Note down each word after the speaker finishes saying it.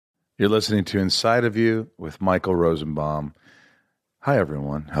You're listening to Inside of You with Michael Rosenbaum. Hi,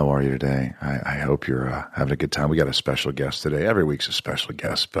 everyone. How are you today? I hope you're having a good time. We got a special guest today. Every week's a special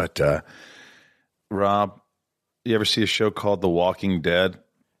guest. But, Rob, you ever see a show called The Walking Dead?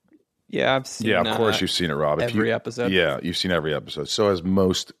 Yeah, I've seen it. Yeah, of course you've seen it, Rob. Every episode. Yeah, you've seen every episode. So has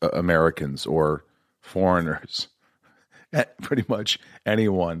most Americans or foreigners. Pretty much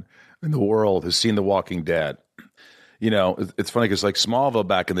anyone in the world has seen The Walking Dead. You know, it's funny because like Smallville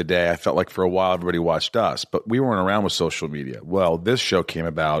back in the day, I felt like for a while everybody watched us, but we weren't around with social media. Well, this show came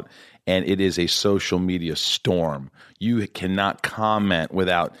about and it is a social media storm. You cannot comment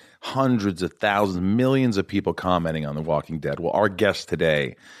without hundreds of thousands, millions of people commenting on The Walking Dead. Well, our guest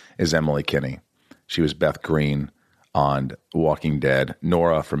today is Emily Kinney. She was Beth Green on The Walking Dead,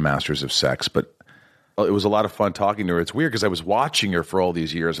 Nora from Masters of Sex, but it was a lot of fun talking to her. It's weird because I was watching her for all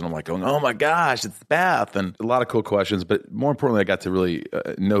these years, and I'm like going, oh my gosh, it's Beth. And a lot of cool questions, but more importantly, I got to really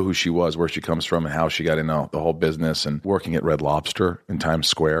know who she was, where she comes from, and how she got into the whole business and working at Red Lobster in Times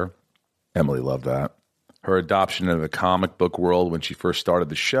Square. Emily loved that. Her adoption into the comic book world when she first started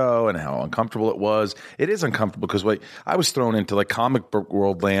the show and how uncomfortable it was. It is uncomfortable because like, I was thrown into like comic book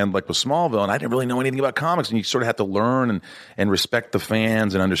world land like with Smallville, and I didn't really know anything about comics, and you sort of have to learn and respect the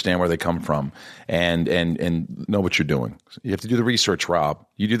fans and understand where they come from and know what you're doing. You have to do the research, Rob.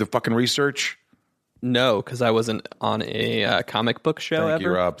 You do the fucking research? No, because I wasn't on a comic book show ever. Thank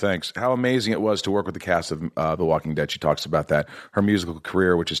you, Rob. Thanks. How amazing it was to work with the cast of The Walking Dead. She talks about that. Her musical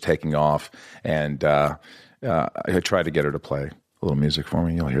career, which is taking off. And I tried to get her to play a little music for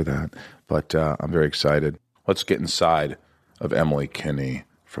me. You'll hear that. But I'm very excited. Let's get inside of Emily Kinney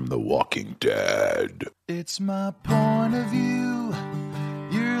from The Walking Dead. It's my point of view.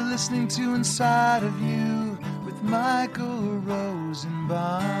 You're listening to Inside of You with Michael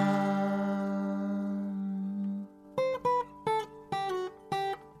Rosenbaum.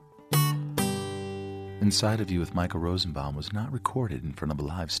 Inside of You with Michael Rosenbaum was not recorded in front of a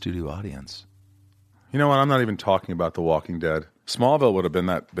live studio audience. You know what? I'm not even talking about The Walking Dead. Smallville would have been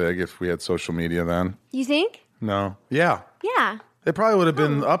that big if we had social media then. You think? No. Yeah. Yeah. It probably would have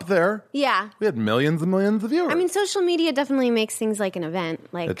been up there. Yeah. We had millions and millions of viewers. I mean, social media definitely makes things like an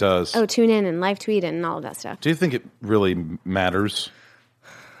event. Like, it does. Oh, tune in and live tweet and all of that stuff. Do you think it really matters?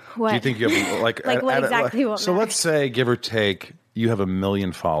 What? Do you think you have like like what exactly what So matters? let's say, give or take, you have 1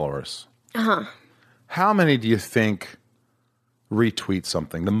 million followers. Uh-huh. How many do you think retweet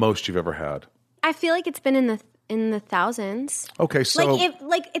something? The most you've ever had? I feel like it's been in the thousands. Okay, so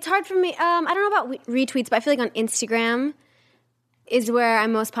it's hard for me. I don't know about retweets, but I feel like on Instagram is where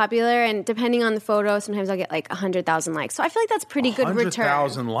I'm most popular, and depending on the photo, sometimes I'll get like 100,000 likes. So I feel like that's pretty good return.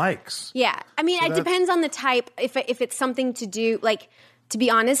 100,000 likes. Yeah, I mean, it depends on the type. If it's something to do like. To be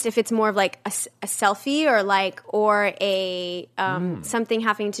honest, if it's more of like a selfie or a something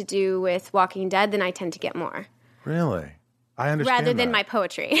having to do with Walking Dead, then I tend to get more. Really? I understand rather than that. my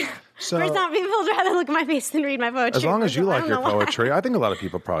poetry. So, for some people would rather look at my face than read my poetry. As long as you like your poetry, I think a lot of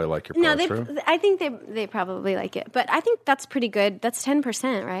people probably like your poetry. No, I think they probably like it, but I think that's pretty good. That's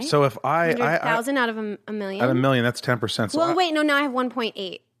 10%, right? So if 100,000 out of a million. Out of 1 million, that's 10%. So well, wait, no, now I have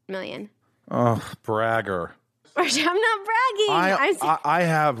 1.8 million. Oh, bragger. I'm not bragging. I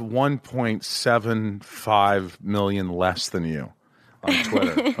have 1.75 million less than you on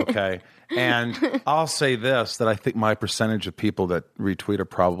Twitter, okay? And I'll say this, that I think my percentage of people that retweet are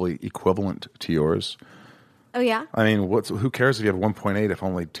probably equivalent to yours. Oh, yeah? I mean, who cares if you have 1.8 if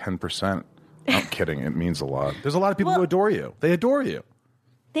only 10%? I'm kidding. It means a lot. There's a lot of people who adore you. They adore you.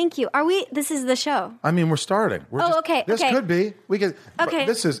 Thank you. This is the show. I mean, we're starting. Okay. This could be. We could. Okay.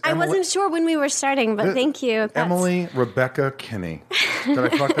 This is. I wasn't sure when we were starting, but thank you. Emily Rebecca Kinney. Did I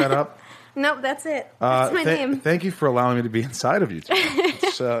fuck that up? Nope, that's it. That's my name. Thank you for allowing me to be inside of you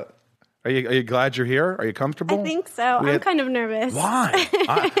today. Are you glad you're here? Are you comfortable? I think so. I'm kind of nervous. Why?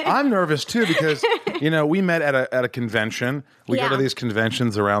 I'm nervous too because we met at a convention. We go to these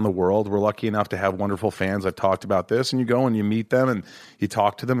conventions around the world. We're lucky enough to have wonderful fans. I've talked about this, and you go and you meet them and you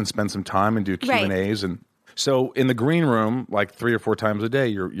talk to them and spend some time and do Q&As. And so in the green room, like 3 or 4 times a day,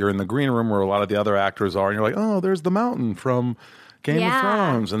 you're in the green room where a lot of the other actors are, and you're like, oh, there's the mountain from Game of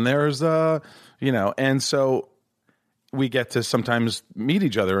Thrones, and there's and so. We get to sometimes meet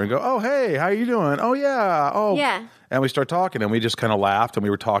each other and go, oh, hey, how you doing? Oh, yeah. Oh, yeah. And we start talking, and we just kind of laughed, and we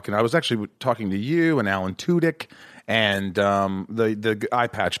were talking. I was actually talking to you and Alan Tudyk and the eye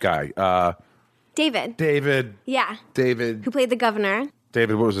patch guy. David. Yeah. David. Who played the governor.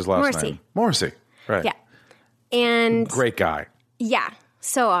 David, what was his last name? Morrissey. Right. Yeah. And great guy. Yeah.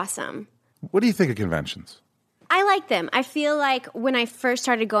 So awesome. What do you think of conventions? I like them. I feel like when I first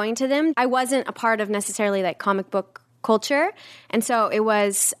started going to them, I wasn't a part of necessarily like comic book culture. And so it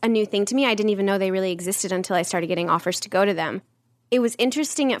was a new thing to me. I didn't even know they really existed until I started getting offers to go to them. It was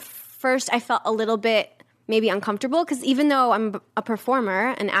interesting at first. I felt a little bit maybe uncomfortable because even though I'm a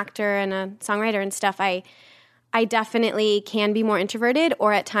performer, an actor and a songwriter and stuff, I definitely can be more introverted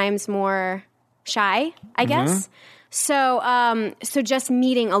or at times more shy, I guess. So so just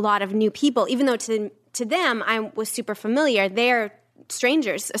meeting a lot of new people, even though to them I was super familiar, they're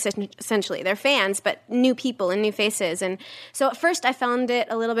strangers, essentially. They're fans, but new people and new faces. And so at first I found it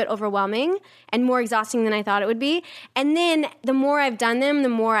a little bit overwhelming and more exhausting than I thought it would be. And then the more I've done them, the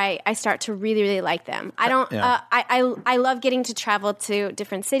more I start to really, really like them. I don't, I love getting to travel to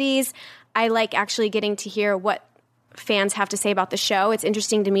different cities. I like actually getting to hear what fans have to say about the show. It's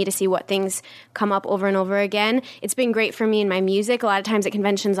interesting to me to see what things come up over and over again. It's been great for me in my music. A lot of times at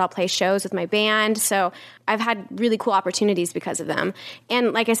conventions, I'll play shows with my band. So I've had really cool opportunities because of them.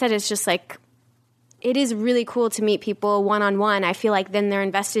 And like I said, it's just like, it is really cool to meet people one-on-one. I feel like then they're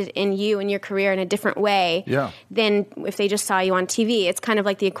invested in you and your career in a different way than if they just saw you on TV. It's kind of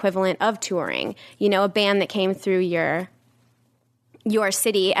like the equivalent of touring. You know, a band that came through your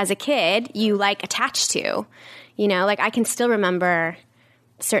city as a kid, you like attached to. You know, like I can still remember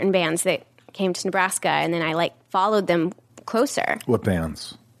certain bands that came to Nebraska and then I like followed them closer. What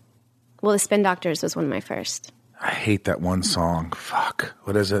bands? Well, the Spin Doctors was one of my first. I hate that one song. Fuck.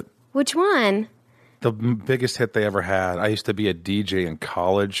 What is it? Which one? The biggest hit they ever had. I used to be a DJ in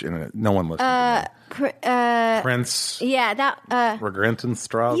college and no one listened to me. Prince. Yeah, that.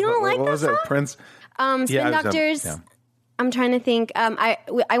 Regrentenstrasse. You don't like what that was song? It? Prince. Spin Doctors. I'm trying to think. I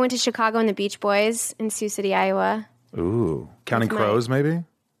went to Chicago and the Beach Boys in Sioux City, Iowa. Ooh. Counting Crows, maybe?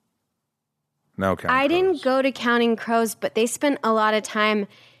 No, Counting Crows. I didn't go to Counting Crows, but they spent a lot of time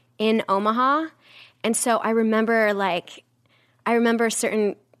in Omaha. And so I remember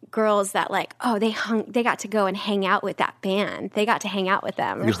certain girls that like, oh, they got to go and hang out with that band. They got to hang out with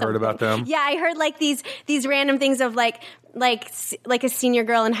them. You've heard about them? Yeah, I heard like these random things of like a senior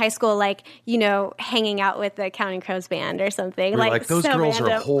girl in high school, like, you know, hanging out with the Counting Crows band or something. Like those so girls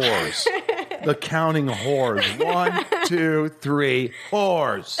random. are whores. The Counting Whores. 1, 2, 3,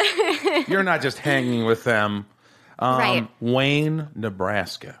 whores. You're not just hanging with them. Right. Wayne,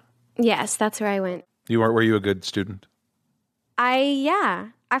 Nebraska. Yes, that's where I went. Were you a good student?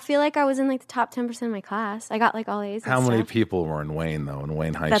 I feel like I was in like the top 10% of my class. I got like all A's. How many people were in Wayne though? In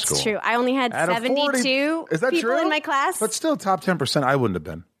Wayne High School? That's true. I only had 72 Is that people true? in my class. But still, top 10%. I wouldn't have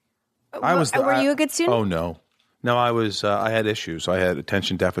been. Were you a good student? Oh no. No, I was. I had issues. I had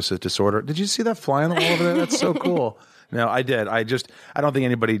attention deficit disorder. Did you see that fly on the wall over there? That's so cool. No, I did. I don't think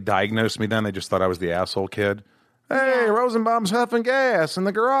anybody diagnosed me then. They just thought I was the asshole kid. Hey, Rosenbaum's huffing gas in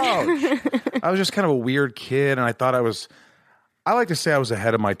the garage. I was just kind of a weird kid, and I thought I was. I like to say I was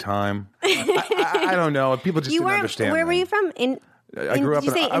ahead of my time. I don't know. People just didn't understand. Where were you from? I grew up.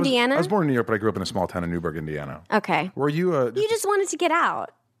 Did you say Indiana? I was born in New York, but I grew up in a small town in Newburgh, Indiana. Okay. Were you a? You just wanted to get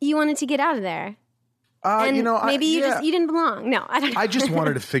out. You wanted to get out of there. And you know, maybe you didn't belong. No, I don't know. I just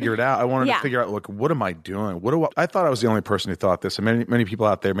wanted to figure it out. I wanted to figure out, look, what am I doing? I thought I was the only person who thought this, and many people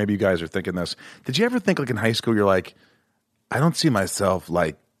out there, maybe you guys are thinking this. Did you ever think, like in high school, you're like, I don't see myself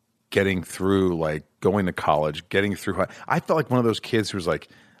like getting through, like going to college, getting through. I felt like one of those kids who was like,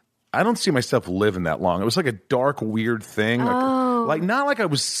 I don't see myself living that long. It was like a dark, weird thing. Like not like I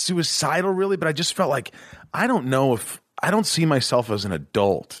was suicidal really, but I just felt like, I don't know if I don't see myself as an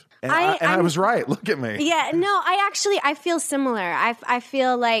adult. And I was right. Look at me. Yeah, no, I feel similar. I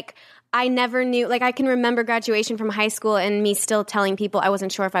feel like I never knew, like I can remember graduation from high school and me still telling people I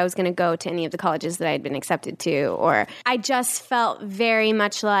wasn't sure if I was going to go to any of the colleges that I had been accepted to, or I just felt very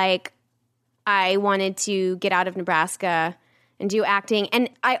much like I wanted to get out of Nebraska and do acting. And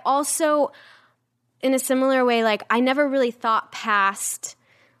I also, in a similar way, like I never really thought past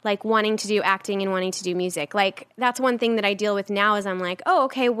like wanting to do acting and wanting to do music. Like that's one thing that I deal with now is I'm like, oh,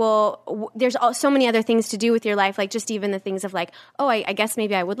 okay, well, there's so many other things to do with your life. Like just even the things of like, oh, I guess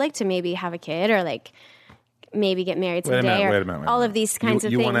maybe I would like to maybe have a kid or like maybe get married someday. Wait a minute. All of these kinds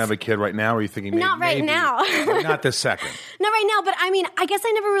of things. You want to have a kid right now or are you thinking maybe? Not right now. Not this second. Not right now. But I mean, I guess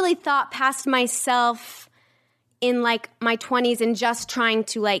I never really thought past myself in like my 20s and just trying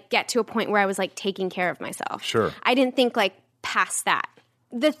to like get to a point where I was like taking care of myself. Sure. I didn't think like past that.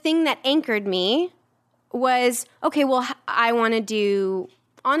 The thing that anchored me was, okay, well, I want to do,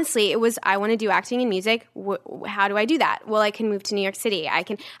 honestly, it was, I want to do acting and music. How do I do that? Well, I can move to New York City.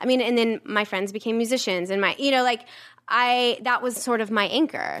 And then my friends became musicians and that was sort of my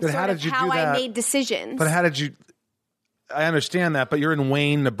anchor. But how did you do that? I made decisions. But how did you, I understand that, but you're in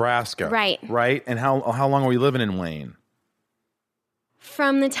Wayne, Nebraska. Right. Right? And how long were you living in Wayne?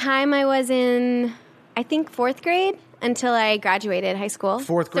 From the time I was in, I think, 4th grade until I graduated high school.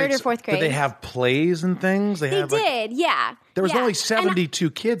 Fourth grade. Third or fourth grade. Did they have plays and things? They did, yeah. There was yeah. only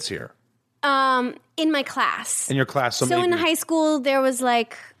 72 kids here. In my class. In your class. So in high school, there was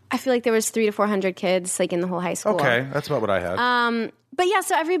like, I feel like there was 300 to 400 kids like in the whole high school. Okay, that's about what I had. But yeah,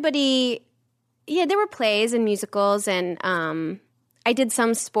 so everybody, yeah, there were plays and musicals, and I did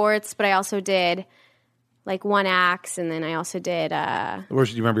some sports, but I also did like one acts, and then I also did. Do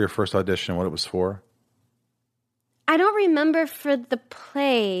you remember your first audition, what it was for? I don't remember for the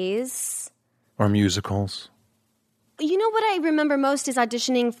plays. Or musicals? You know what I remember most is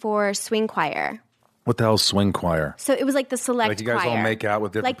auditioning for swing choir. What the hell is swing choir? So it was like the select choir. Like you guys all make out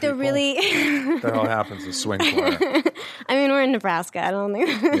with different like people? the really... What the hell happens to swing choir? I mean, we're in Nebraska. I don't think...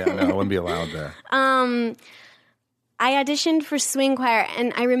 Yeah, no, it wouldn't be allowed there. I auditioned for swing choir,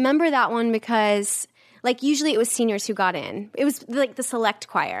 and I remember that one because, like, usually it was seniors who got in. It was like the select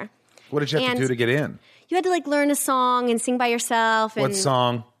choir. What did you have to do to get in? You had to like learn a song and sing by yourself. And, what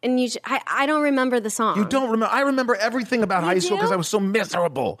song? And I don't remember the song. You don't remember? I remember everything about high school because I was so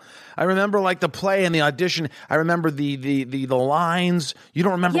miserable. I remember like the play and the audition. I remember the lines. You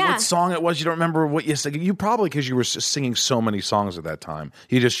don't remember what song it was. You don't remember what you sang. You probably because you were singing so many songs at that time.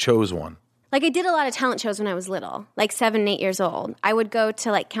 You just chose one. Like I did a lot of talent shows when I was little, like 7, 8 years old. I would go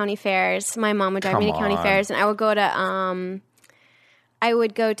to like county fairs. My mom would drive me to county fairs, and I would go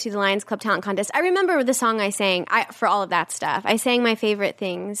to the Lions Club Talent Contest. I remember the song I sang for all of that stuff. I sang My Favorite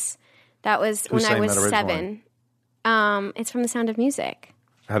Things. That was when I was 7. It's from The Sound of Music.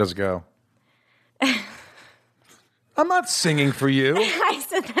 How does it go? I'm not singing for you. I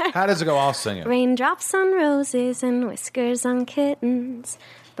said that. How does it go? I'll sing it. Raindrops on roses and whiskers on kittens,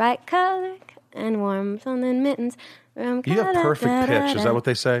 bright color and warmth on the mittens. You have perfect pitch. Is that what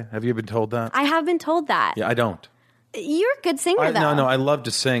they say? Have you been told that? I have been told that. Yeah, I don't. You're a good singer, though. No, I love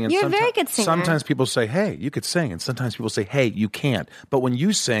to sing. And You're a very good singer. Sometimes people say, hey, you could sing. And sometimes people say, hey, you can't. But when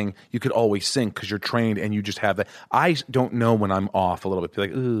you sing, you could always sing because you're trained and you just have that. I don't know when I'm off a little bit. Be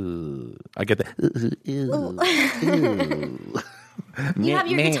like, ooh. I get that. You have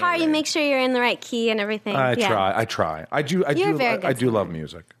your guitar. You make sure you're in the right key and everything. I try. I do love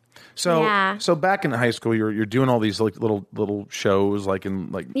music. So back in high school, you're doing all these like little shows,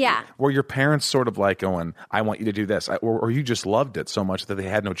 were your parents sort of like going, I want you to do this, or you just loved it so much that they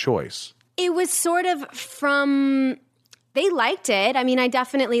had no choice? It was sort of from, they liked it. I mean, I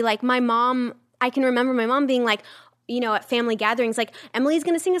definitely like my mom. I can remember my mom being like, you know, at family gatherings, like, Emily's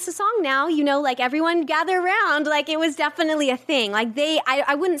going to sing us a song now, you know, like everyone gather around. Like it was definitely a thing. Like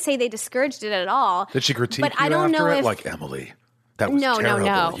I wouldn't say they discouraged it at all. Did she critique you after it? Like, Emily, that was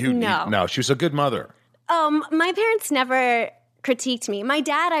terrible. No, she was a good mother. My parents never critiqued me. My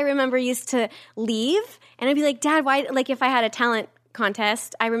dad, I remember, used to leave, and I'd be like, Dad, why? Like if I had a talent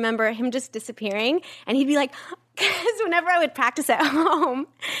contest, I remember him just disappearing, and he'd be like, because whenever I would practice at home,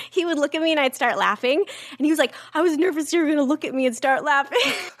 he would look at me and I'd start laughing, and he was like, I was nervous you were going to look at me and start laughing.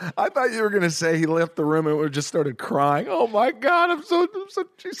 I thought you were going to say he left the room and would just started crying. Oh my God,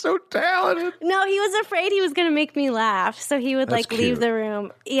 she's so talented. No, he was afraid he was going to make me laugh, so he would leave the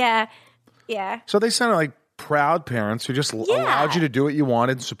room. Yeah. So they sounded like proud parents who just allowed you to do what you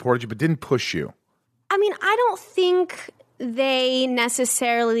wanted and supported you, but didn't push you. I mean, I don't think they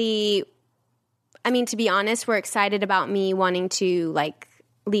necessarily, I mean, to be honest, were excited about me wanting to like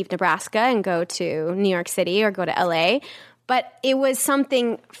leave Nebraska and go to New York City or go to LA. But it was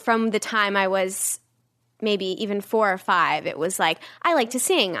something from the time I was maybe even 4 or 5. It was like, I like to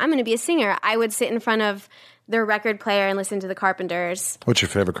sing. I'm going to be a singer. I would sit in front of their record player and listen to the Carpenters. What's your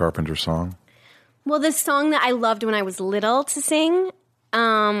favorite Carpenter song? Well, the song that I loved when I was little to sing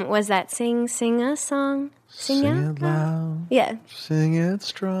was that Sing a Song. Sing it loud. Yeah. Sing it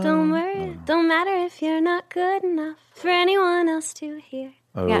strong. Don't worry. Don't matter if you're not good enough for anyone else to hear.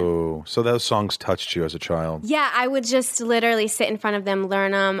 Oh, so those songs touched you as a child. Yeah, I would just literally sit in front of them,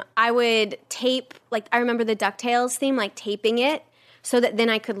 learn them. I would tape, like I remember the DuckTales theme, like taping it so that then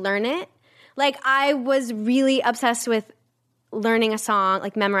I could learn it. Like I was really obsessed with learning a song,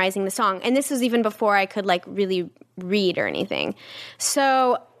 like memorizing the song. And this was even before I could like really read or anything.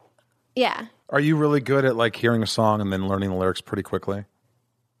 So, yeah. Are you really good at like hearing a song and then learning the lyrics pretty quickly?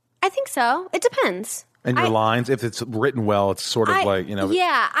 I think so. It depends. And your lines, if it's written well, it's sort of like, you know.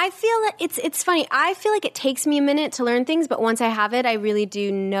 Yeah, I feel that it's funny. I feel like it takes me a minute to learn things, but once I have it, I really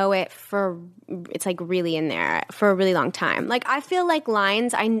do know it it's like really in there for a really long time. Like I feel like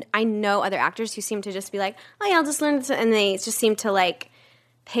lines, I know other actors who seem to just be like, oh yeah, I'll just learn it, and they just seem to like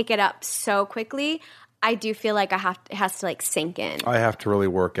pick it up so quickly. I do feel like it has to like sink in. I have to really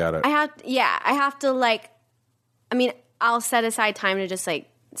work at it. I have to like, I mean, I'll set aside time to just like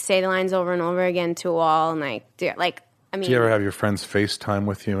say the lines over and over again to a wall and like do it. Like I mean, Do you ever have your friends FaceTime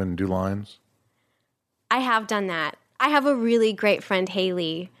with you and do lines? I have done that. I have a really great friend,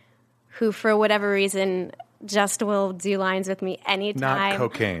 Haley, who for whatever reason just will do lines with me anytime. Not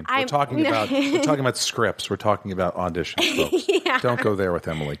cocaine. We're talking about scripts. We're talking about auditions, folks. Yeah. Don't go there with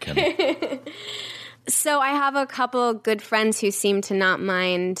Emily Kinney. So I have a couple good friends who seem to not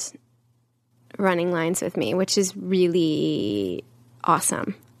mind running lines with me, which is really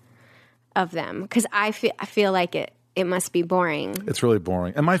awesome of them, because I feel like it must be boring. It's really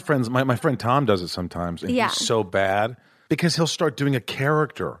boring. And my friend Tom does it sometimes, and he's so bad because he'll start doing a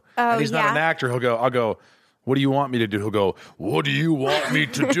character. Oh, and he's not an actor. I'll go, what do you want me to do? He'll go, what do you want me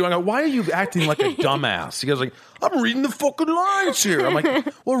to do? I go, why are you acting like a dumbass? He goes like, I'm reading the fucking lines here. I'm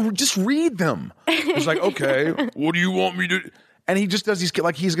like, well, just read them. He's like, okay, what do you want me to do? And he just does these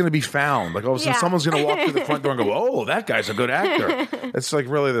like he's going to be found. Like all of a sudden someone's going to walk through the front door and go, oh, that guy's a good actor. It's like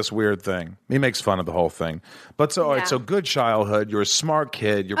really this weird thing. He makes fun of the whole thing. But so, all right, so good childhood. You're a smart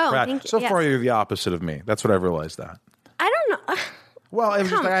kid. You're proud. So far, you're the opposite of me. That's what I've realized that. I don't know. Well, it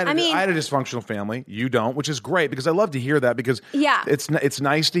was just, I had a dysfunctional family. You don't, which is great because I love to hear that because it's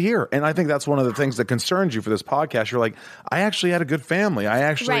nice to hear. And I think that's one of the things that concerns you for this podcast. You're like, I actually had a good family.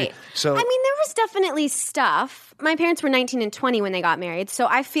 Right. So I mean, there was definitely stuff. My parents were 19 and 20 when they got married. So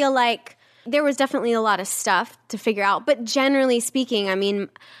I feel like there was definitely a lot of stuff to figure out. But generally speaking, I mean,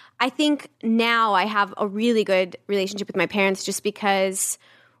 I think now I have a really good relationship with my parents just because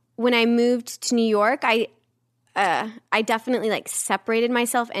when I moved to New York, I definitely like separated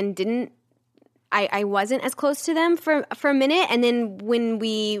myself and I wasn't as close to them for a minute. And then when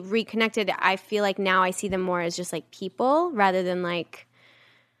we reconnected, I feel like now I see them more as just like people rather than like,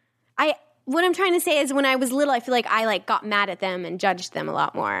 what I'm trying to say is when I was little, I feel like I like got mad at them and judged them a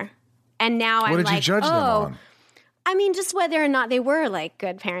lot more. And now I'm like, what did you judge them on? I mean, just whether or not they were like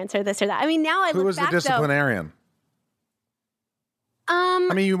good parents or this or that. I mean, now I look back. Who was the disciplinarian?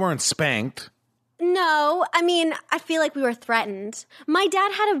 I mean, you weren't spanked. No, I mean, I feel like we were threatened. My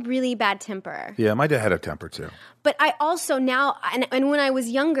dad had a really bad temper. Yeah, my dad had a temper too. But I also now, and when I was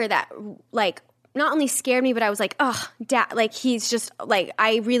younger, that like not only scared me, but I was like, oh, dad, like he's just like,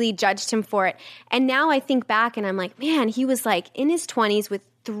 I really judged him for it. And now I think back and I'm like, man, he was like in his 20s with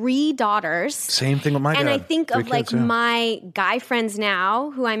 3 daughters. Same thing with my dad. And I think 3 of like my guy friends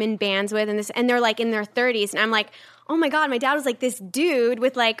now who I'm in bands with and they're like in their 30s. And I'm like, oh my God, my dad was like this dude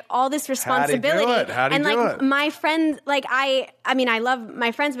with like all this responsibility. How'd he do it? My friends, like I mean, I love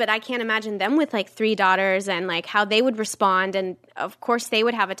my friends, but I can't imagine them with like 3 daughters and like how they would respond. And of course they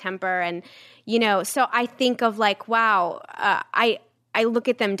would have a temper and, you know, so I think of like, wow, I look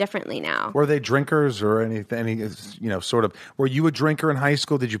at them differently now. Were they drinkers or anything? You know, sort of. Were you a drinker in high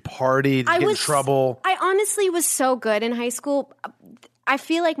school? Did you party? Did you get in trouble? I honestly was so good in high school. I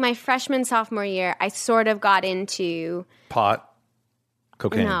feel like my freshman, sophomore year, I sort of got into pot,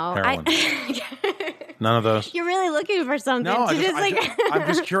 cocaine, heroin. None of those. You're really looking for something. No, I'm I'm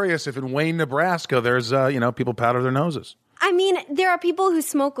just curious if in Wayne, Nebraska, there's people powder their noses. I mean, there are people who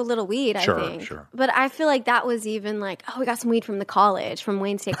smoke a little weed, I think. Sure. But I feel like that was even like, oh, we got some weed from the college, from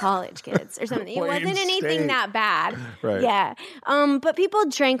Wayne State College kids or something. It wasn't anything that bad. Right. Yeah. But people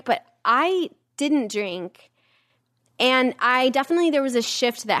drank, but I didn't drink. And there was a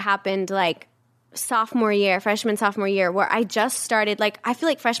shift that happened like freshman, sophomore year, where I just started, like, I feel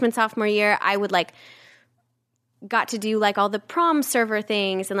like freshman, sophomore year, I would like, got to do like all the prom server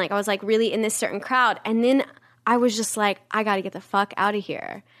things. And like, I was like really in this certain crowd. And then I was just like, I got to get the fuck out of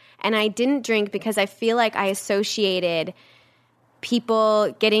here. And I didn't drink because I feel like I associated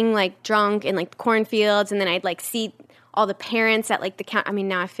people getting like drunk in like cornfields. And then I'd like see all the parents at like the camp. I mean,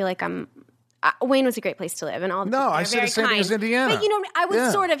 now I feel like Wayne was a great place to live, and all the No, I said the same thing as Indiana. But you know, I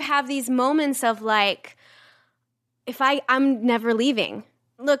would sort of have these moments of like, I'm never leaving.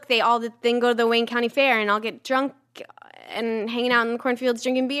 Look, they all then go to the Wayne County Fair, and I'll get drunk and hanging out in the cornfields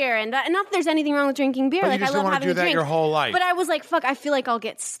drinking beer. And not that there's anything wrong with drinking beer. But like you just I love don't want having to do a that drink. your whole life. But I was like, fuck, I feel like I'll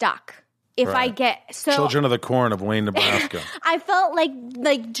get stuck if I get so. Children of the Corn of Wayne, Nebraska. I felt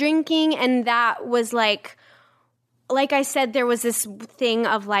like drinking, and that was like I said, there was this thing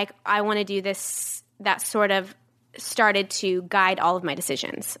of like, I want to do this. That sort of started to guide all of my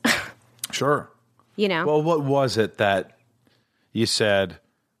decisions. Sure. You know? Well, what was it that you said,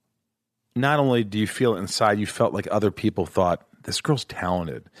 not only do you feel it inside, you felt like other people thought, this girl's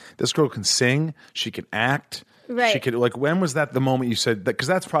talented. This girl can sing. She can act. Right. She could, like, when was that the moment you said that? Because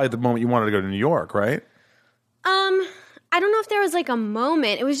that's probably the moment you wanted to go to New York, right? I don't know if there was like a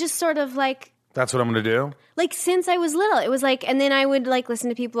moment. It was just sort of like, that's what I'm going to do? like since I was little, it was like, and then I would like listen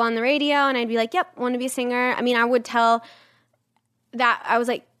to people on the radio and I'd be like, yep, want to be a singer. I mean, I would tell that I was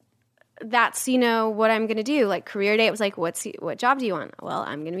like that's, you know, what I'm going to do. Like career day, it was like, what job do you want? Well,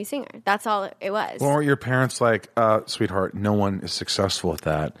 I'm going to be a singer. That's all it was. Well, weren't your parents like, sweetheart, no one is successful at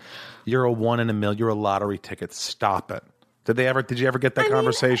that. You're a 1 in a million. You're a lottery ticket. Stop it. Did you ever get that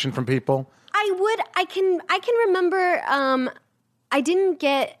conversation from people? I can remember, I didn't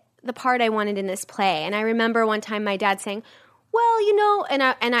get the part I wanted in this play. And I remember one time my dad saying, well, you know,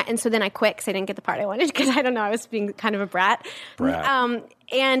 and so then I quit because I didn't get the part I wanted because I don't know, I was being kind of a brat. And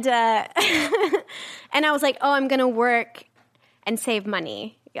and I was like, oh, I'm going to work and save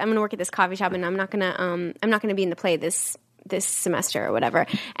money. I'm going to work at this coffee shop, and I'm not going to be in the play this semester or whatever.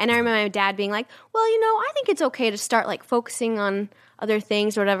 And I remember my dad being like, well, you know, I think it's okay to start like focusing on other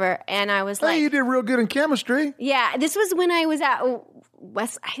things or whatever. And I was like, you did real good in chemistry. Yeah, this was when I was at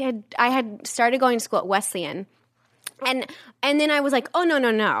I had started going to school at Wesleyan. And then I was like, oh,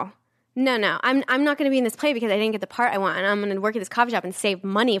 no. I'm not going to be in this play because I didn't get the part I want, and I'm going to work at this coffee shop and save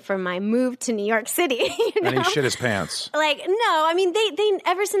money for my move to New York City. You know? And he shit his pants. Like, no, I mean, they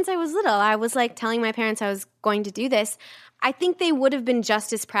ever since I was little, I was like telling my parents I was going to do this. I think they would have been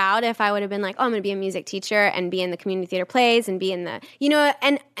just as proud if I would have been like, oh, I'm going to be a music teacher and be in the community theater plays and be in the, you know,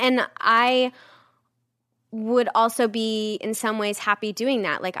 and I would also be in some ways happy doing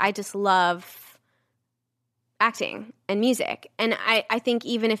that. Like, I just love acting and music. And I think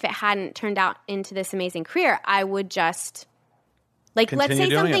even if it hadn't turned out into this amazing career, I would just, like, Continue let's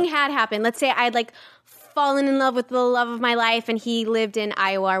say something it. had happened. Let's say I'd, like, fallen in love with the love of my life and he lived in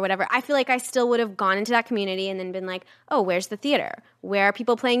Iowa or whatever. I feel like I still would have gone into that community and then been like, oh, where's the theater? Where are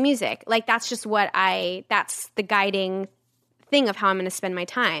people playing music? Like, that's just that's the guiding thing of how I'm going to spend my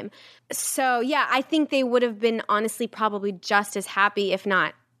time. So, yeah, I think they would have been honestly probably just as happy, if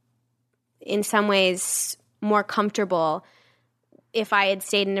not in some ways more comfortable, if I had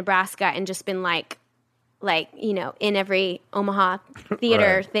stayed in Nebraska and just been like, you know, in every Omaha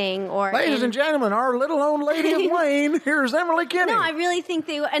theater thing. Or ladies and gentlemen, our little old lady of Wayne, here's Emily Kinney. No, I really think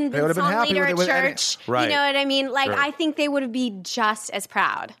they would have been song happy leader with at it church. Right. You know what I mean? Like, Sure. I think they would be just as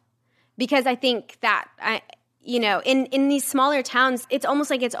proud, because I think that you know, in these smaller towns, it's almost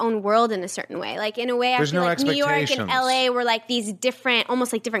like its own world in a certain way. Like, in a way, There's I feel no like New York and expectations. LA were like these different,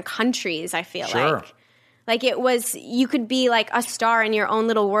 almost like different countries, I feel Sure. Like it was, you could be like a star in your own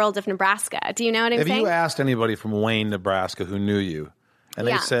little world of Nebraska. Do you know what I'm If saying? you asked anybody from Wayne, Nebraska who knew you, and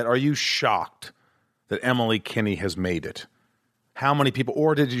they Yeah. said, are you shocked that Emily Kinney has made it? How many people,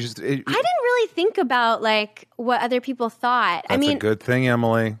 or did you just... I didn't really think about like what other people thought. That's a good thing,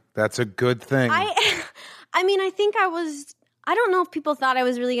 Emily. That's a good thing. I mean, I think I don't know if people thought I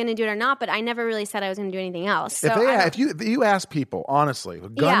was really going to do it or not, but I never really said I was going to do anything else. So if you ask people, honestly,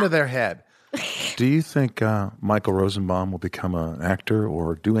 with a gun Yeah. to their head, do you think Michael Rosenbaum will become an actor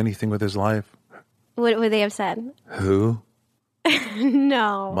or do anything with his life? what would they have said? Who?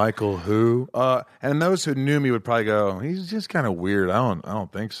 No. Michael who? And those who knew me would probably go, he's just kind of weird. I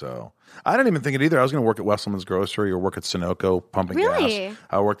don't think so. I didn't even think it either. I was going to work at Wesselman's Grocery or work at Sunoco pumping Really? gas.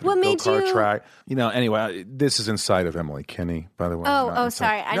 I worked at What a made go-kart you- track. You know, anyway, this is inside of Emily Kinney, by the way. Oh, not oh,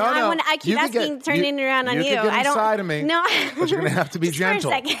 inside. sorry. No, I keep you can asking, get- turning it around on you. You can get I don't. inside of me. No, but you're going to have to be Just for a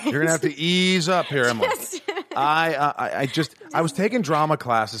gentle. second. You're going to have to ease up here, Emily. I was taking drama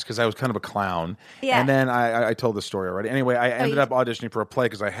classes because I was kind of a clown. Yeah. And then I told this story already. Anyway, I ended up auditioning for a play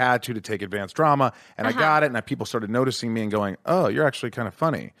because I had to take advanced drama, and I got it, and people started noticing me and going, oh, you're actually kind of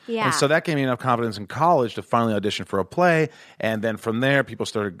funny. Yeah. And so that gave me enough confidence in college to finally audition for a play, and then from there, people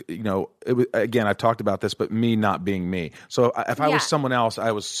started, you know, it was, again, I talked about this, but me not being me. So if I was someone else,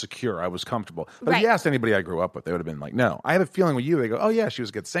 I was secure, I was comfortable. But if you asked anybody I grew up with, they would have been like, no. I have a feeling with you, they go, oh yeah, she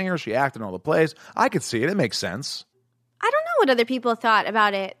was a good singer, she acted in all the plays. I could see it, it makes sense. I don't know what other people thought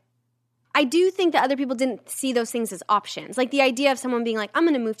about it. I do think that other people didn't see those things as options. Like the idea of someone being like, I'm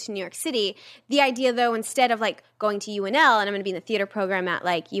going to move to New York City. The idea, though, instead of like going to UNL and I'm going to be in the theater program at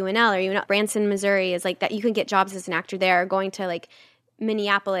like UNL or UNL, Branson, Missouri, is like that you can get jobs as an actor there, or going to like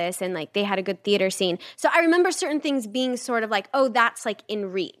Minneapolis, and like they had a good theater scene. So I remember certain things being sort of like, oh, that's like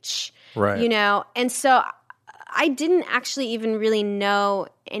in reach. Right. You know? And so I didn't actually even really know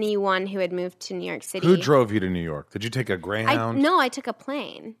anyone who had moved to New York City. Who drove you to New York? Did you take a Greyhound? No, I took a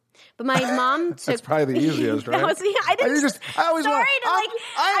plane. But my mom took... That's probably the easiest, right? That was me. I didn't... I always sorry want, to like...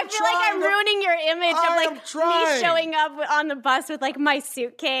 I feel like I'm ruining your image of like me showing up on the bus with like my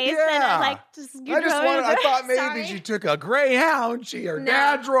suitcase and I'm like I thought maybe she took a Greyhound. Her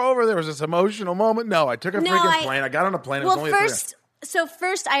dad drove her. There was this emotional moment. No, I took a freaking plane. I got on a plane. Well, it was only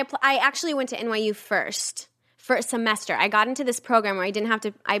first I actually went to NYU first for a semester. I got into this program where I didn't have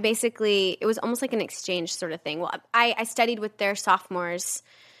to. It was almost like an exchange sort of thing. Well, I studied with their sophomores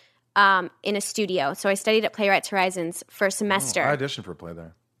in a studio. So I studied at Playwrights Horizons for a semester. I auditioned for a play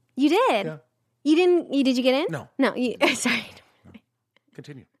there. You did? Yeah. You didn't? Did you get in? No. No. Sorry.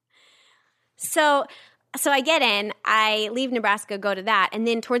 Continue. So I get in, I leave Nebraska, go to that, and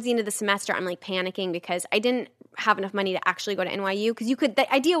then towards the end of the semester, I'm like panicking because I didn't have enough money to actually go to NYU because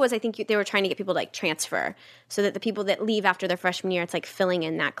the idea was I think they were trying to get people to like transfer so that the people that leave after their freshman year, it's like filling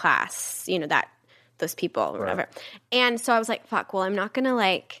in that class, those people or whatever. And so I was like, fuck, well, I'm not going to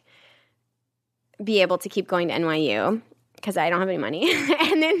like be able to keep going to NYU because I don't have any money.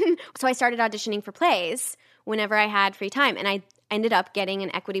 And then, so I started auditioning for plays whenever I had free time. And I ended up getting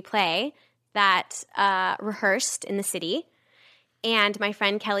an equity play that rehearsed in the city. And my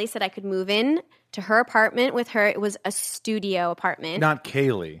friend Kelly said I could move in to her apartment with her. It was a studio apartment. Not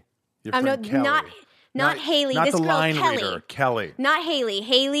Kaylee. Your friend Kelly. Not Haley. Not this the girl line Kelly. reader, Kelly. Not Haley.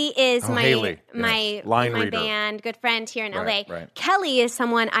 Haley is Haley. my Yes. Line my reader. band, good friend here in LA. Right. Kelly is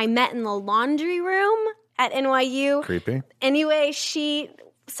someone I met in the laundry room at NYU. Creepy. Anyway,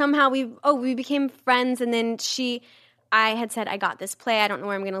 somehow we became friends, and then I had said, I got this play. I don't know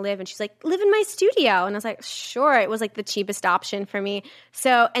where I'm going to live. And she's like, live in my studio. And I was like, sure. It was like the cheapest option for me.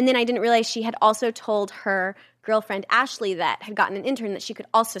 So, and then I didn't realize she had also told her girlfriend, Ashley, that had gotten an intern that she could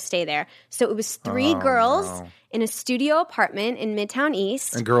also stay there. So it was three girls in a studio apartment in Midtown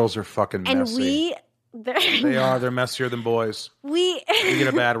East. And girls are fucking messy. They're messier than boys. You get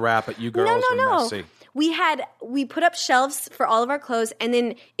a bad rap, but you girls are messy. We put up shelves for all of our clothes, and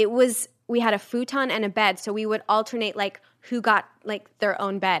then we had a futon and a bed, so we would alternate like who got like their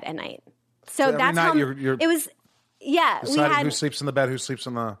own bed at night. So that's how it was. Yeah, deciding who sleeps in the bed, who sleeps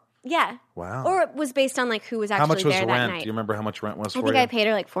in the. Yeah. Wow. Or it was based on like who was actually how much was there rent? that night. Do you remember how much rent was for you? I think I paid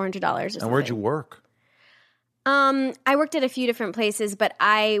her like $400 or something. And where'd you work? I worked at a few different places, but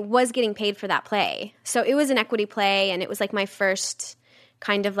I was getting paid for that play. So it was an equity play, and it was like my first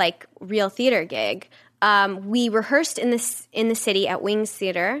kind of like real theater gig. We rehearsed in the city at Wings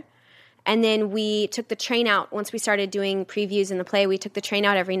Theater, and then we took the train out. Once we started doing previews in the play, we took the train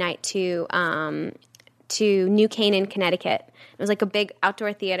out every night to New Canaan, Connecticut. It was like a big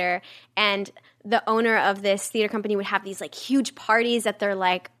outdoor theater, and the owner of this theater company would have these like huge parties at their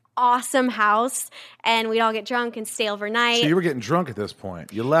like awesome house, and we'd all get drunk and stay overnight. So you were getting drunk at this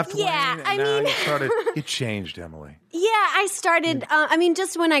point. You left Wayne, and I now mean, you changed, Emily. Yeah, I started,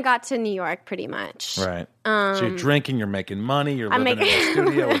 just when I got to New York, pretty much. Right. So you're drinking, you're making money, you're living in a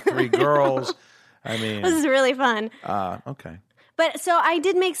studio with three girls. I mean. This is really fun. Okay. But so I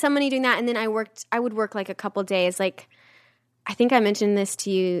did make some money doing that, and then I would work like a couple days. Like, I think I mentioned this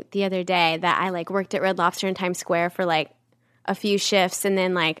to you the other day, that I like worked at Red Lobster in Times Square for like a few shifts, and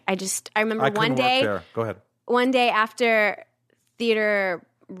then like I remember one day. Work there. Go ahead. One day after theater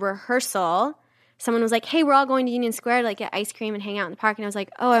rehearsal, someone was like, "Hey, we're all going to Union Square to like get ice cream and hang out in the park." And I was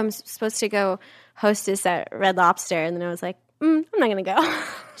like, "Oh, I'm supposed to go hostess at Red Lobster," and then I was like, "I'm not gonna go."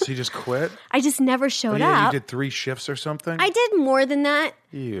 So you just quit? I just never showed up. You did 3 shifts or something? I did more than that.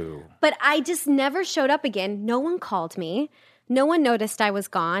 Ew. But I just never showed up again. No one called me. No one noticed I was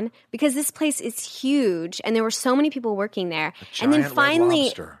gone because this place is huge and there were so many people working there. And then finally, Red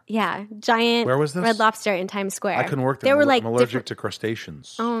Lobster. Yeah, giant. Where was this? Red Lobster in Times Square. I couldn't work there. They were like I'm allergic to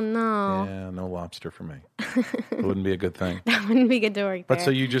crustaceans. Oh no. Yeah, no lobster for me. It wouldn't be a good thing. That wouldn't be good to work there. But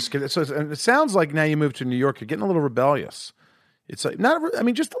so you just get so it sounds like now you moved to New York. You're getting a little rebellious. It's like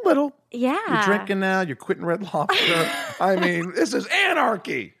just a little. Yeah. You're drinking now. You're quitting Red Lobster. I mean, this is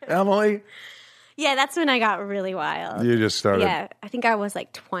anarchy, Emily. Yeah, that's when I got really wild. You just started. Yeah, I think I was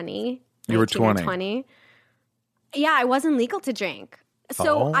like 20. You were 20. 20. Yeah, I wasn't legal to drink.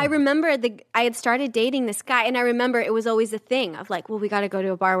 So I remember I had started dating this guy, and I remember it was always a thing of like, well, we got to go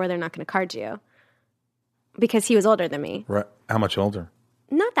to a bar where they're not going to card you. Because he was older than me. Right. How much older?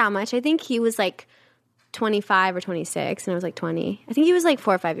 Not that much. I think he was like 25 or 26, and I was like 20. I think he was like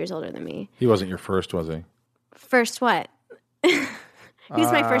 4 or 5 years older than me. He wasn't your first, was he? First what? He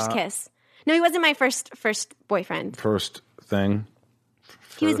was my first kiss. No, he wasn't my first boyfriend. First thing.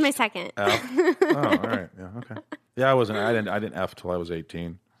 He was my second. F? Oh, all right. Yeah. Okay. Yeah, I didn't F till I was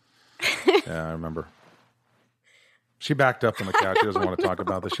 18. Yeah, I remember. She backed up on the couch. She doesn't want to talk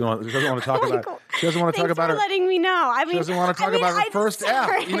about this. She doesn't want to talk about. She doesn't want to talk about her. Letting me know. I mean, she doesn't want to talk about her first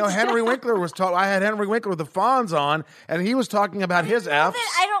F. You know, Henry Winkler was talking. I had Henry Winkler with the Fonz on, and he was talking about his Fs.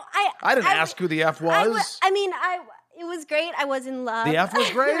 I didn't ask who the F was. It was great. I was in love. The F was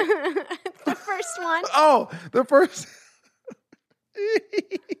great? The first one. Oh, the first.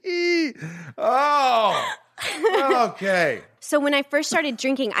 Oh, okay. So when I first started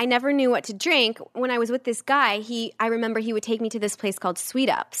drinking, I never knew what to drink. When I was with this guy, I remember he would take me to this place called Sweet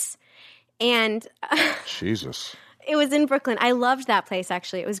Ups. And Jesus. It was in Brooklyn. I loved that place,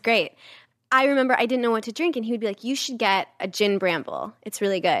 actually. It was great. I remember I didn't know what to drink, and he would be like, "You should get a gin bramble. It's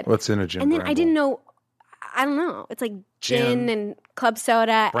really good." What's in a gin And then bramble? I didn't know. I don't know. It's like gin and club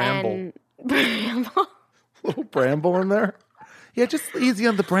soda Bramble. and bramble. Little bramble in there. Yeah, just easy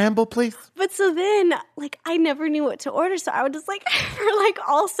on the bramble, please. But so then, like, I never knew what to order, so I would just like for like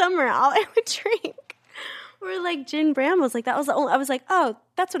all summer, all I would drink were like gin brambles. Like that was the only. I was like, oh,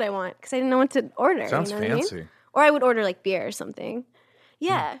 that's what I want because I didn't know what to order. Sounds you know what I mean? fancy. Or I would order like beer or something.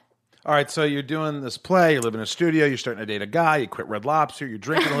 Yeah. All right, so you're doing this play, you live in a studio, you're starting to date a guy, you quit Red Lobster, you're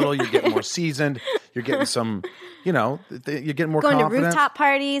drinking a little, you're getting more seasoned, you're getting some, you're getting more Going confident. to rooftop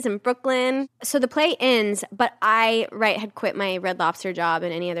parties in Brooklyn. So the play ends, but I had quit my Red Lobster job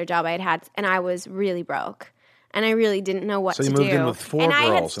and any other job I had, and I was really broke. And I really didn't know what to do. So you moved in with 4 and girls I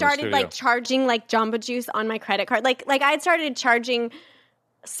had in the started studio. like charging like Jamba Juice on my credit card. Like I had started charging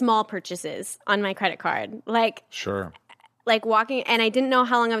small purchases on my credit card. Sure. Like walking, and I didn't know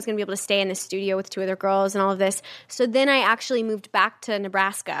how long I was going to be able to stay in the studio with 2 other girls and all of this. So then I actually moved back to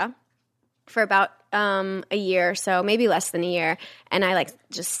Nebraska for about a year or so, maybe less than a year, and I like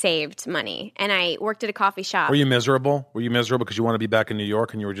just saved money. And I worked at a coffee shop. Were you miserable? Were you miserable because you want to be back in New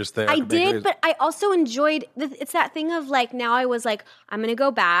York and you were just there? I did, but I also enjoyed, it's that thing of like, now I was like, I'm going to go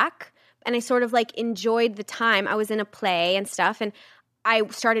back, and I sort of like enjoyed the time. I was in a play and stuff, and I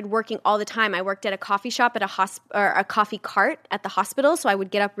started working all the time. I worked at a coffee shop at a coffee cart at the hospital. So I would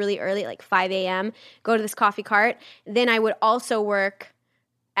get up really early, like 5 a.m., go to this coffee cart. Then I would also work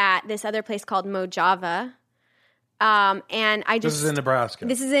at this other place called Mojava. And I just... This is in Nebraska.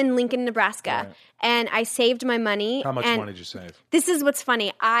 This is in Lincoln, Nebraska. Right. And I saved my money. How much and money did you save? This is what's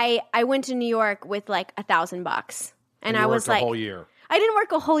funny. I went to New York with like $1,000. And I was like... like... a whole year. I didn't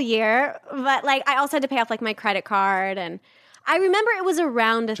work a whole year, but like I also had to pay off like my credit card, and I remember it was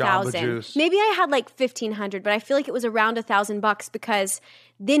around Jamba 1,000. Juice. Maybe I had like 1,500, but I feel like it was around $1,000 because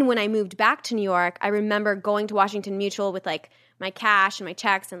then when I moved back to New York, I remember going to Washington Mutual with like my cash and my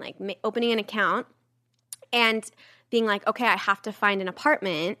checks and like opening an account and being like, okay, I have to find an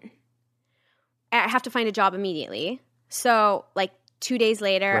apartment. I have to find a job immediately. So like 2 days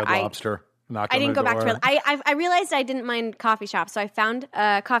later, Red Lobster. I didn't go back to Red. I realized I didn't mind coffee shops, so I found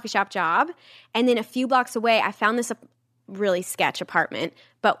a coffee shop job, and then a few blocks away, I found this really sketch apartment,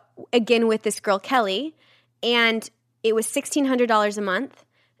 but again with this girl Kelly, and it was $1,600 a month,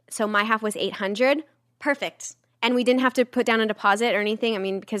 so my half was $800. Perfect, and we didn't have to put down a deposit or anything. I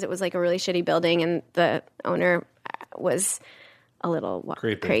mean, because it was like a really shitty building, and the owner was a little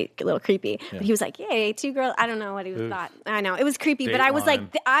creepy. Yeah. But he was like, yay, 2 girls. I don't know what he thought. I know. It was creepy, but I was like,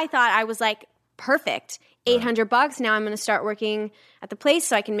 I thought I was like, perfect. $800. Now I'm going to start working at the place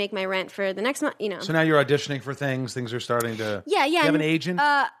so I can make my rent for the next month, So now you're auditioning for things. Things are starting to... Yeah. You have an agent?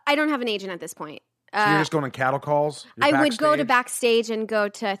 I don't have an agent at this point. So you're just going on cattle calls? I would go to backstage and go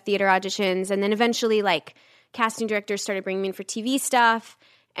to theater auditions, and then eventually like casting directors started bringing me in for TV stuff.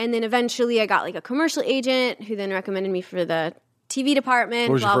 And then eventually I got like a commercial agent who then recommended me for the TV department.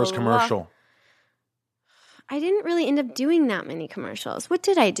 What was your first commercial? I didn't really end up doing that many commercials. What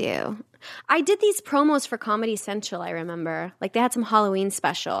did I do? I did these promos for Comedy Central, I remember. Like, they had some Halloween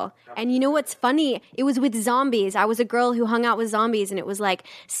special. And you know what's funny? It was with zombies. I was a girl who hung out with zombies, and it was like,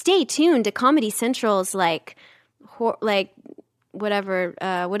 stay tuned to Comedy Central's, like whatever,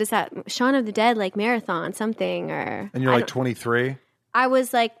 what is that? Shaun of the Dead, like, marathon, something, or... And you're like 23? I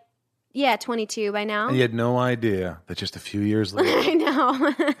was like, 22 by now. And you had no idea that just a few years later. I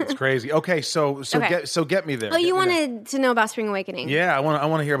know. It's crazy. Okay, so get me there. Oh, you wanted to know about Spring Awakening? Yeah, I want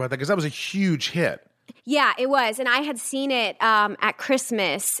to hear about that because that was a huge hit. Yeah, it was, and I had seen it at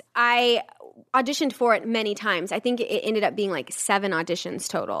Christmas. I auditioned for it many times. I think it ended up being like 7 auditions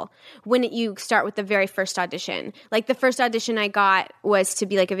total. When you start with the very first audition, like the first audition I got was to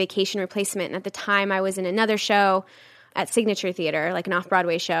be like a vacation replacement, and at the time I was in another show at Signature Theater, like an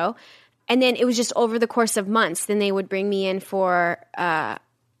off-Broadway show. And then it was just over the course of months. Then they would bring me in for, for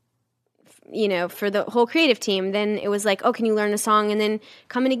the whole creative team. Then it was like, oh, can you learn a song? And then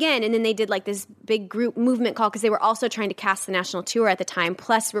come in again. And then they did like this big group movement call because they were also trying to cast the national tour at the time,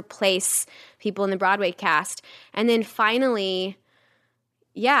 plus replace people in the Broadway cast. And then finally,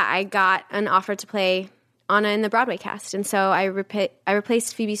 I got an offer to play Anna in the Broadway cast. And so I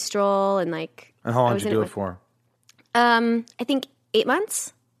replaced Phoebe Stroll and like... And how long did you do it for? I think 8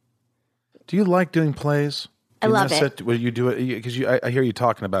 months. Do you like doing plays? I love it. Will you do it? Because I hear you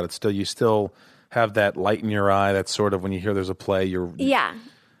talking about it still. You still have that light in your eye. That's sort of when you hear there's a play. Yeah.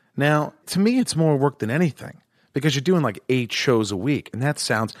 Now, to me, it's more work than anything because you're doing like 8 shows a week. And that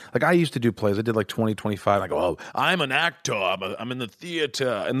sounds like I used to do plays. I did like 20, 25. I go, oh, I'm an actor. I'm in the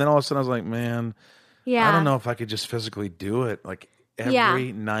theater. And then all of a sudden I was like, man, I don't know if I could just physically do it. Like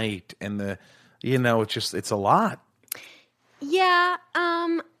every night, and it's a lot. Yeah.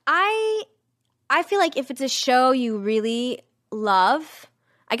 I feel like if it's a show you really love,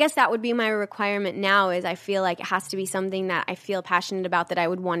 I guess that would be my requirement now. Is I feel like it has to be something that I feel passionate about that I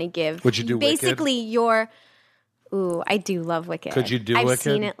would want to give. Would you do basically Wicked? Ooh, I do love Wicked. Could you do I've Wicked?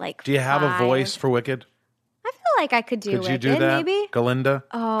 Seen it like. Do you have a voice for Wicked? I feel like I could do Could Wicked. you do that? Maybe. Galinda?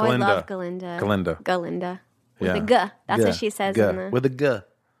 Oh, Galinda. I love Galinda. Galinda. With Yeah. a G. That's G. what she says G. in the. With a G.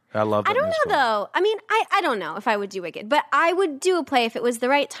 I love that. I don't know musical. though. I mean, I don't know if I would do Wicked, but I would do a play if it was the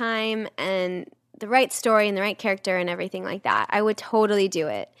right time and the right story and the right character and everything like that. I would totally do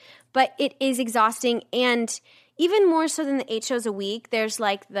it. But it is exhausting, and even more so than the 8 shows a week, there's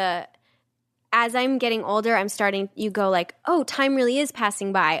like as I'm getting older, you go like, oh, time really is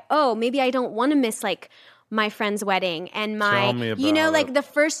passing by. Oh, maybe I don't want to miss like my friend's wedding and Tell me about like the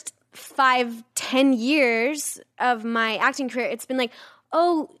first 5-10 years of my acting career, it's been like,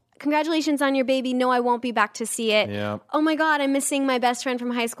 oh, congratulations on your baby. No, I won't be back to see it. Yeah. Oh my God, I'm missing my best friend from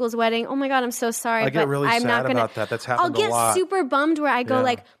high school's wedding. Oh my God, I'm so sorry. I get really I'm sad not gonna, about that. That's happened I'll a lot. get super bummed where I go Yeah.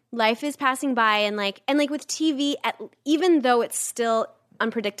 like, life is passing by and like with TV, even though it's still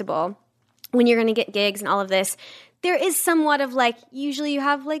unpredictable when you're going to get gigs and all of this, there is somewhat of like, usually you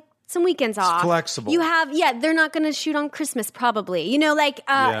have like some weekends off. Flexible. You have, they're not going to shoot on Christmas probably.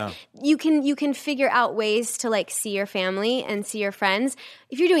 You can figure out ways to like see your family and see your friends.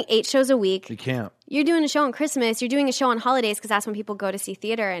 If you're doing 8 shows a week, You can't. you're doing a show on Christmas, you're doing a show on holidays because that's when people go to see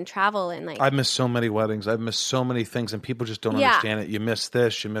theater and travel and like. I've missed so many weddings. I've missed so many things, and people just don't Yeah. understand it. You miss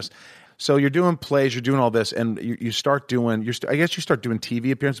this. You miss. So you're doing plays. You're doing all this, and you start doing. I guess you start doing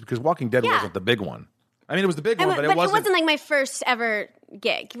TV appearances because Walking Dead Yeah. wasn't the big one. I mean, it was the big one, but it wasn't like my first ever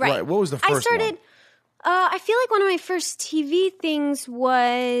gig, right? Right. What was the I first started. one? I feel like one of my first TV things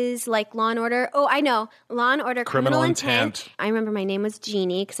was like Law and Order. Oh, I know, Law and Order, Criminal Intent. I remember my name was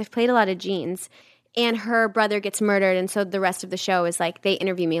Jeannie because I've played a lot of Jeans, and her brother gets murdered, and so the rest of the show is like they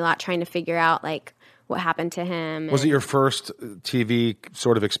interview me a lot, trying to figure out like what happened to him. Was it your first TV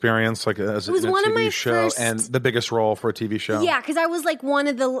sort of experience, like as It was in a one of TV my show, first- and the biggest role for a TV show? Yeah, because I was like one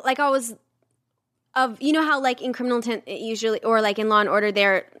of the I was of how like in Criminal Intent it usually or like in Law and Order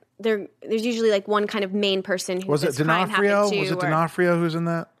there's usually like one kind of main person who Was it this crime D'Onofrio? happened to, Was it or- D'Onofrio who's in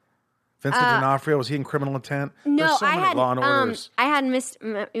that? Vincent D'Onofrio, was he in Criminal Intent? No, There's so I many had Law and Orders. I had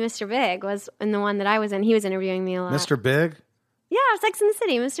Mr. Big was in the one that I was in. He was interviewing me a lot. Mr. Big? Yeah, Sex in the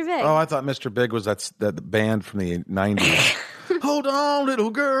City, Mr. Big. Oh, I thought Mr. Big was that band from the 90s. Hold on, little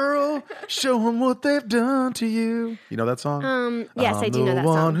girl, show them what they've done to you. You know that song? Yes, I do know that I'm the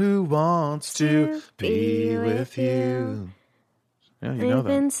one song. who wants to be with you. Yeah, you know Deep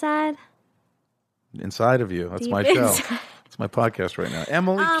that. Inside of you. That's Deep my show. inside. It's my podcast right now.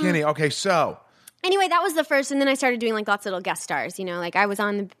 Emily Kinney. Okay, so Anyway, that was the first, and then I started doing like lots of little guest stars. Like I was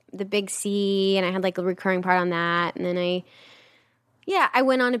on the Big C, and I had like a recurring part on that, and then I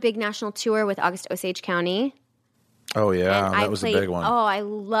went on a big national tour with August Osage County. oh yeah, And that I was played, a big one. Oh, I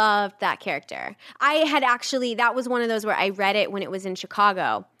loved that character. I had actually, that was one of those where I read it when it was in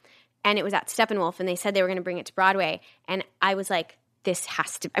Chicago, and it was at Steppenwolf, and they said they were going to bring it to Broadway, and I was like, this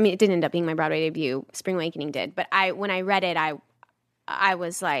has to, I mean, it didn't end up being my Broadway debut, Spring Awakening did, but when I read it, I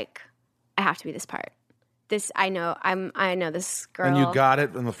was like, I have to be this part. I know this girl. And you got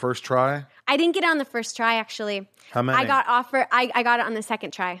it in the first try? I didn't get it on the first try, actually. How many? I got it on the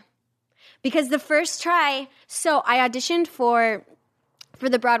second try. Because the first try, so I auditioned for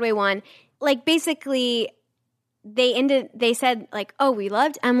the Broadway one. Like, basically, they said, like, oh, we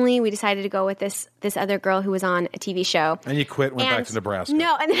loved Emily. We decided to go with this other girl who was on a TV show. And you quit and went back to Nebraska.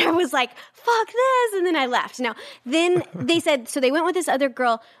 No, and then I was like, fuck this, and then I left. No, then they said, so they went with this other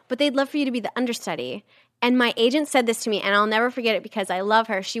girl, but they'd love for you to be the understudy. And my agent said this to me, and I'll never forget it because I love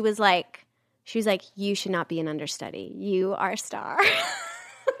her. She was like, you should not be an understudy. You are a star.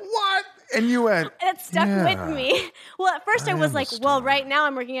 What? And you went. And it stuck with me. Well, at first I was like, well, right now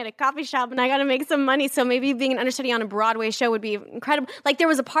I'm working at a coffee shop and I got to make some money. So maybe being an understudy on a Broadway show would be incredible. Like there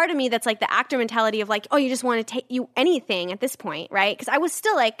was a part of me that's like the actor mentality of like, oh, you just want to take you anything at this point, right? Because I was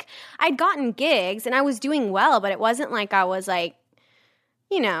still like, I'd gotten gigs and I was doing well, but it wasn't like I was like,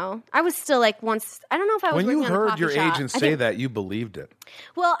 I was still like I don't know if I was When you working on a heard coffee your shop. agent say that, you believed it.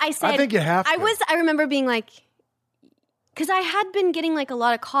 Well, I said, I think you have to. I remember being like, because I had been getting like a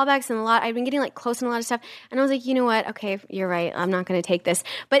lot of callbacks and I'd been getting like close in a lot of stuff. And I was like, you know what? Okay, you're right. I'm not going to take this.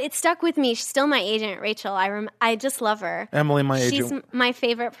 But it stuck with me. She's still my agent, Rachel. I just love her. Emily, my She's agent. my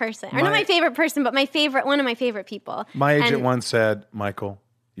favorite person. Or not my favorite person, but one of my favorite people. My agent once said, Michael,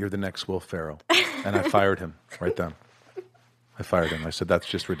 you're the next Will Ferrell. And I fired him right then. I fired him. I said, that's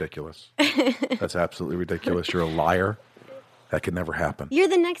just ridiculous. That's absolutely ridiculous. You're a liar. That could never happen. You're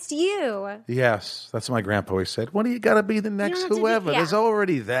the next you. Yes, that's what my grandpa always said. What do you got to be the next whoever? There's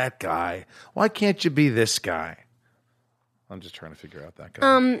already that guy. Why can't you be this guy? I'm just trying to figure out that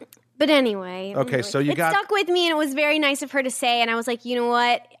guy. But anyway. Okay, so it stuck with me, and it was very nice of her to say. And I was like, you know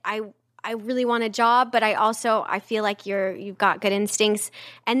what? I really want a job, but I feel like you've got good instincts.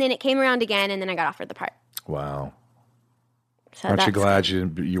 And then it came around again, and then I got offered the part. Wow. So aren't you glad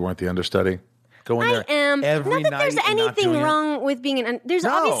you weren't the understudy? Go in there every not that night. There's anything wrong with being there's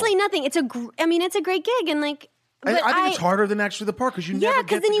obviously nothing. It's a great gig, and like. I think it's harder than actually the part because you never get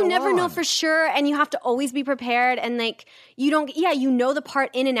because then you never know on. for sure, and you have to always be prepared, and like you don't. Yeah, you know the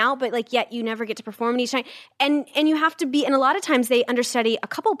part in and out, but like yet you never get to perform it each time, and you have to be. And a lot of times they understudy a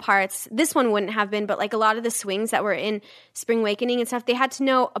couple parts. This one wouldn't have been, but like a lot of the swings that were in Spring Awakening and stuff, they had to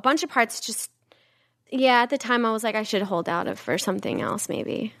know a bunch of parts. Just at the time I was like, I should hold out for something else,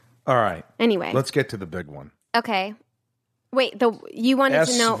 maybe. All right. Anyway, let's get to the big one. Okay. Wait, you wanted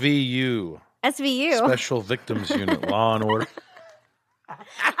to know SVU. Special Victims Unit, Law and Order. I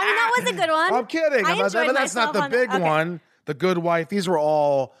mean, that was a good one. I'm kidding. But that's not the big one. The Good Wife. These were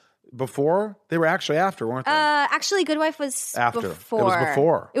all before? They were actually after, weren't they? Actually, Good Wife was after. Before. It was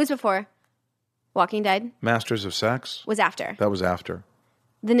before. It was before. Walking Dead. Masters of Sex? Was after. That was after.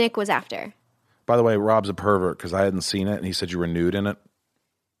 The Nick was after. By the way, Rob's a pervert because I hadn't seen it, and he said you were nude in it.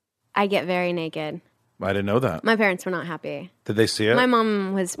 I get very naked. I didn't know that. My parents were not happy. Did they see it? My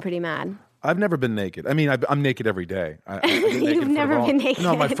mom was pretty mad. I've never been naked. I mean, I'm naked every day. You've never been naked?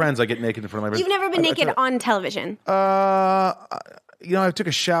 No, my friends, I get naked in front of my friends. You've never been naked on television? I took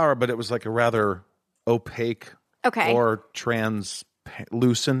a shower, but it was like a rather opaque or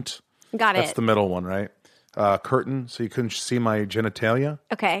translucent. Got it. That's the middle one, right? Curtain, so you couldn't see my genitalia.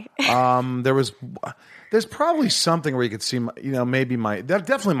 Okay. There's probably something where you could see,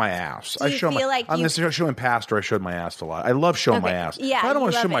 definitely my ass. Do you feel like on this show in Pastor, I showed my ass a lot. I love showing my ass. Yeah, but I don't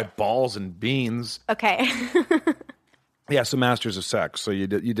want to show it. my balls and beans. Okay. Yeah, so Masters of Sex. So you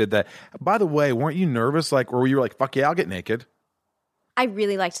did that. By the way, weren't you nervous? Or were you like, fuck yeah, I'll get naked? I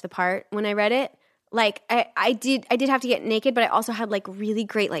really liked the part when I read it. Like I did have to get naked, but I also had like really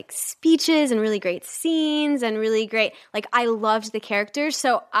great like speeches and really great scenes and really great, like I loved the characters.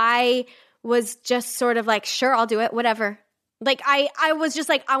 So I was just sort of like, sure, I'll do it, whatever. Like I was just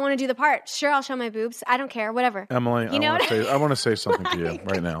like, I want to do the part. Sure, I'll show my boobs. I don't care, whatever. Emily, I want to say something to you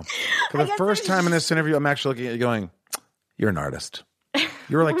right now. For the first time in this interview, I'm actually looking at you going, you're an artist.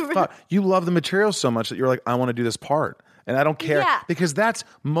 You're like, fuck. You love the material so much that you're like, I want to do this part. And I don't care because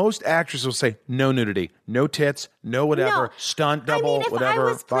most actresses will say no nudity, no tits, no whatever, stunt double, whatever,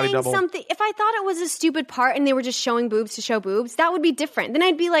 I was body double. If I thought it was a stupid part and they were just showing boobs to show boobs, that would be different. Then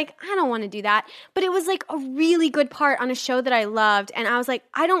I'd be like, I don't want to do that. But it was like a really good part on a show that I loved, and I was like,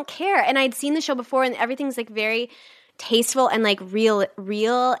 I don't care. And I'd seen the show before, and everything's like very tasteful and like real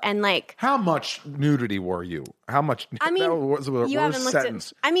and like. How much nudity were you? How much? I mean, that was the you haven't looked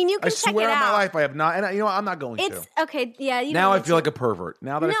sentence. I mean, you can I check it out. swear on my life, I have not, and I'm not going to. Okay, yeah. Now I feel like a pervert.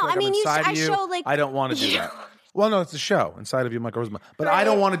 Now that I feel like I'm inside of you, I don't want to do that. Well, no, it's a show inside of you, Michael Rosenbaum. But I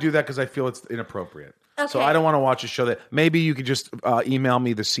don't want to do that because I feel it's inappropriate. Okay. So I don't want to watch a show that maybe you could just email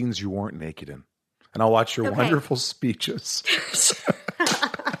me the scenes you weren't naked in, and I'll watch your wonderful speeches.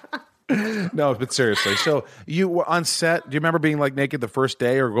 No, but seriously. So you were on set. Do you remember being like naked the first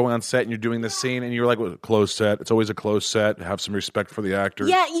day or going on set and you're doing this scene and you're like, well, closed set. It's always a closed set. Have some respect for the actors.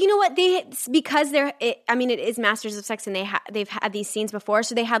 Yeah, you know what? It is Masters of Sex and they've had these scenes before.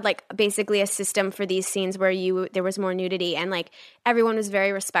 So they had like basically a system for these scenes where there was more nudity and like everyone was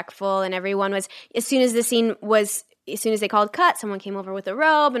very respectful and everyone was, as soon as they called cut, someone came over with a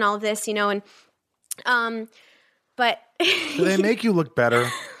robe and all of this, but do they make you look better?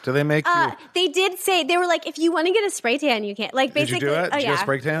 Do they make you? They did say, they were like, if you want to get a spray tan, you can't. Like basically, did you do it? Did you get a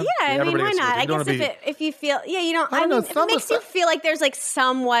spray tan? Yeah, I mean, why not? I guess if you feel, it makes you feel like there's like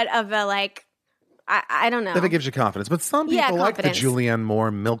somewhat of a like, I don't know. If it gives you confidence, but some people like the Julianne Moore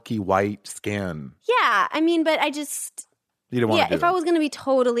milky white skin. Yeah, I mean, but I just. You don't want to do if I was going to be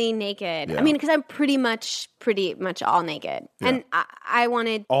totally naked. Yeah. I mean, because I'm pretty much all naked. Yeah. And I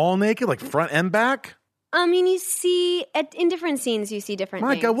wanted. All naked? Like front and back? I mean, you see, in different scenes, you see different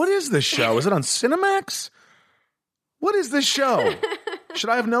things. My God, what is this show? Is it on Cinemax? What is this show? Should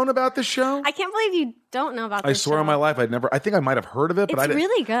I have known about this show? I can't believe you don't know about this show. I swear on my life, I think I might have heard of it, but it's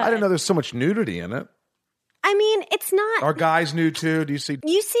really good. I didn't know there's so much nudity in it. I mean, it's not. Are guys nude too? Do you see?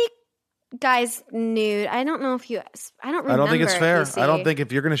 You see guys nude. I don't know if you. I don't remember. I don't think it's fair. I don't think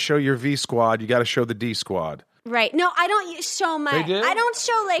if you're going to show your V squad, you got to show the D squad. Right. No, I don't show my. They did? I don't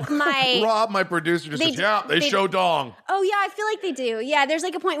show like my. Rob, my producer, just says, they show dong. Oh yeah, I feel like they do. Yeah, there's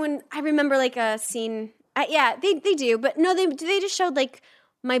like a point when I remember like a scene Yeah, they do, but no, they just showed like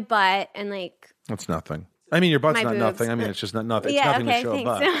my butt and like That's nothing. I mean, your butt's my not boobs. nothing. I mean, it's just not nothing. It's Yeah, nothing okay, to show a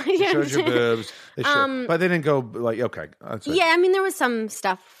thanks. butt. They showed your boobs. They showed, but they didn't go like, okay. That's it. Yeah, I mean there was some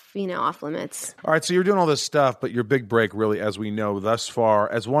stuff, off limits. All right, so you're doing all this stuff, but your big break, really, as we know thus far,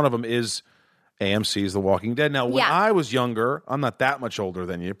 as one of them is AMC's The Walking Dead. Now, when I was younger, I'm not that much older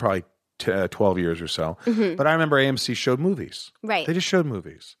than you, probably 12 years or so, but I remember AMC showed movies. Right. They just showed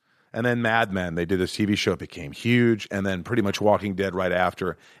movies. And then Mad Men, they did this TV show, it became huge, and then pretty much Walking Dead right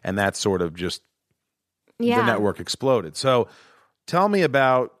after, and that sort of just, the network exploded. So tell me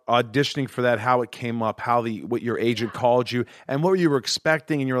about auditioning for that, how it came up, what your agent called you, and what you were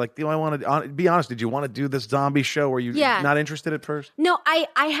expecting, and you're like, I want to, be honest, did you want to do this zombie show? Were you not interested at first? No, I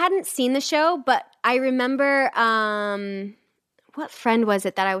hadn't seen the show, but I remember, what friend was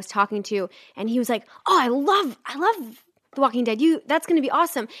it that I was talking to, and he was like, oh, I love The Walking Dead. That's going to be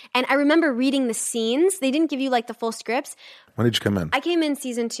awesome. And I remember reading the scenes. They didn't give you like the full scripts. When did you come in? I came in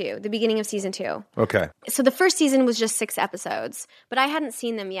season 2, the beginning of season 2. Okay. So the first season was just 6 episodes, but I hadn't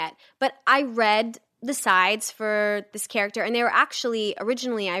seen them yet. But I read the sides for this character, and they were actually,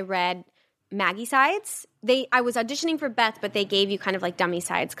 originally I read Maggie sides. I was auditioning for Beth, but they gave you kind of like dummy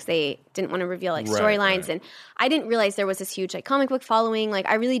sides because they didn't want to reveal like storylines. And I didn't realize there was this huge like comic book following. Like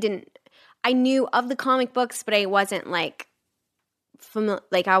I really didn't. I knew of the comic books, but I wasn't like familiar.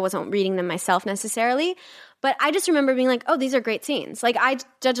 Like I wasn't reading them myself necessarily. But I just remember being like, oh, these are great scenes. Like I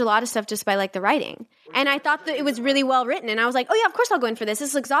judge a lot of stuff just by like the writing. And I thought that it was really well written. And I was like, oh yeah, of course I'll go in for this.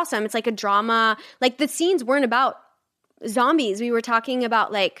 This looks awesome. It's like a drama. Like the scenes weren't about zombies. We were talking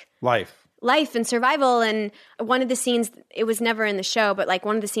about like life and survival. And one of the scenes, it was never in the show, but like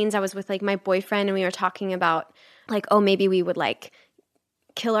one of the scenes I was with like my boyfriend and we were talking about like, oh, maybe we would like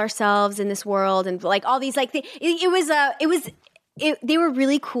kill ourselves in this world and like all these like they were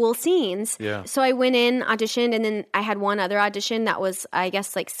really cool scenes. Yeah. So I went in, auditioned, and then I had one other audition that was, I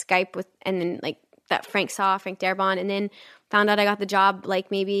guess, like Skype with, and then like that Frank Darabont, and then found out I got the job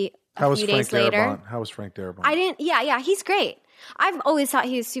like maybe a few days later. How was Frank Darabont? He's great. I've always thought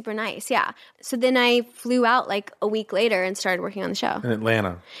he was super nice. Yeah. So then I flew out like a week later and started working on the show. In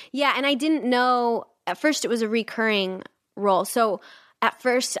Atlanta. Yeah, and I didn't know, at first it was a recurring role. So at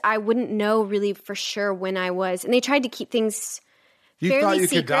first I wouldn't know really for sure when I was, and they tried to keep things fairly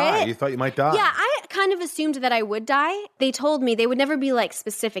secret. Could die. You thought you might die. Yeah, I kind of assumed that I would die. They told me they would never be like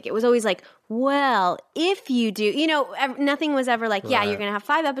specific. It was always like, well, if you do, nothing was ever like, yeah, you're going to have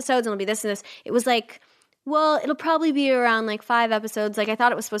 5 episodes and it'll be this and this. It was like, well, it'll probably be around like 5 episodes. Like I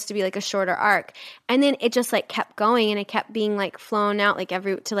thought it was supposed to be like a shorter arc. And then it just like kept going and it kept being like flown out like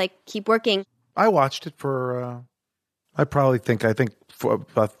to like keep working. I watched it for, I think for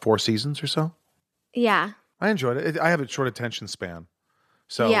about 4 seasons or so. Yeah. I enjoyed it. I have a short attention span.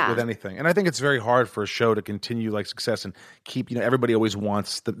 So with anything. And I think it's very hard for a show to continue like success and keep, everybody always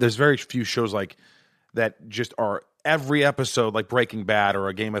wants, there's very few shows like that just are every episode like Breaking Bad or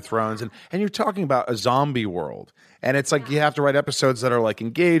a Game of Thrones. And you're talking about a zombie world. And it's like you have to write episodes that are like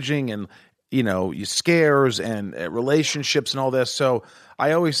engaging and, you scares and relationships and all this. So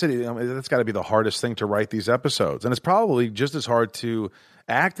I always say that's got to be the hardest thing to write these episodes. And it's probably just as hard to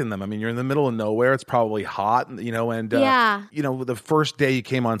act in them. I mean, you're in the middle of nowhere. It's probably hot, and the first day you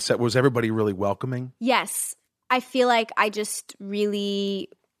came on set, was everybody really welcoming? Yes. I feel like I just really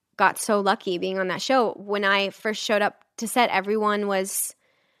got so lucky being on that show. When I first showed up to set, everyone was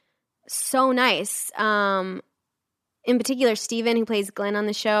so nice. In particular, Steven, who plays Glenn on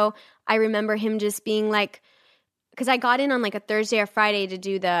the show, I remember him just being like, because I got in on like a Thursday or Friday to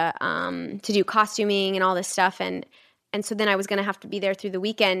do to do costuming and all this stuff, and so then I was going to have to be there through the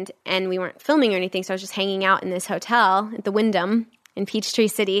weekend, and we weren't filming or anything, so I was just hanging out in this hotel at the Wyndham in Peachtree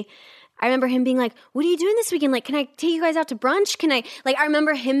City. I remember him being like, what are you doing this weekend? Like, can I take you guys out to brunch? I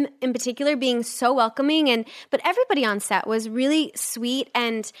remember him in particular being so welcoming, but everybody on set was really sweet,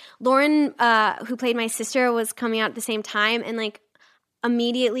 and Lauren, who played my sister, was coming out at the same time, and like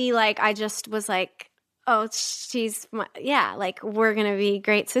immediately, like I just was like, oh, like we're going to be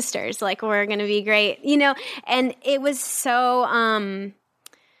great sisters. Like we're going to be great, and it was so,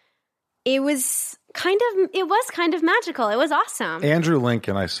 it was kind of magical. It was awesome. Andrew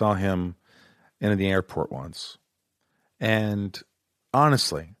Lincoln, I saw him in the airport once. And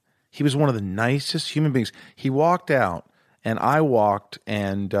honestly, he was one of the nicest human beings. He walked out and I walked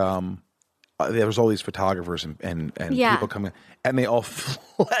and, there was all these photographers and people coming, and they all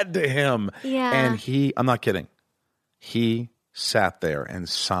fled to him. Yeah. And I'm not kidding. He sat there and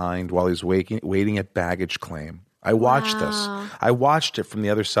signed while he was waiting at baggage claim. I watched this. I watched it from the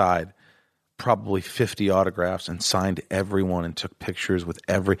other side. probably 50 autographs and signed everyone and took pictures with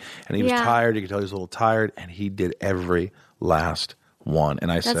every. And he was tired. You could tell he was a little tired, and he did every last one.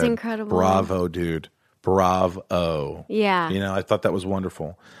 And I That's said, incredible. "Bravo, dude! Bravo!" Yeah. I thought that was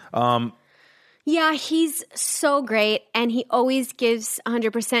wonderful. Yeah, he's so great, and he always gives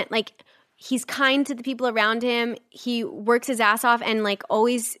 100%. Like, he's kind to the people around him. He works his ass off, and like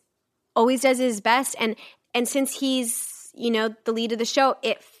always does his best. And since he's the lead of the show,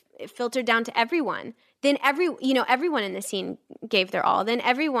 it filtered down to everyone. Then everyone in the scene gave their all. Then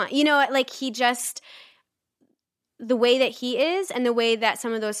everyone, like he just, the way that he is, and the way that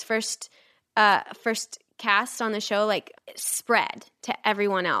some of those first cast on the show like spread to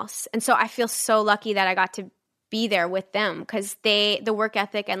everyone else. And so I feel so lucky that I got to be there with them, because the work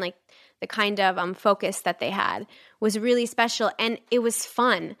ethic and like the kind of focus that they had was really special, and it was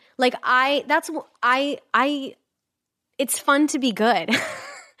fun. Like it's fun to be good.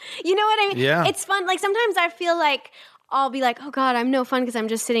 You know what I mean? Yeah. It's fun. Like sometimes I feel like I'll be like, oh God, I'm no fun because I'm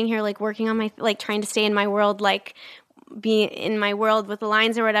just sitting here like working on my, like trying to stay in my world, like be in my world with the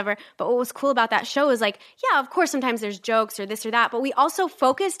lines or whatever. But what was cool about that show is like, yeah, of course sometimes there's jokes or this or that, but we also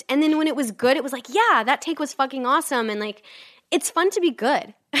focused, and then when it was good, it was like, yeah, that take was fucking awesome, and like it's fun to be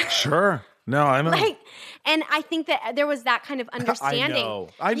good. Sure. No, I know. Like, and I think that there was that kind of understanding.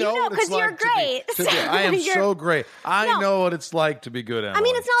 I know because you're great. I am so great. I know what it's like to be good at. I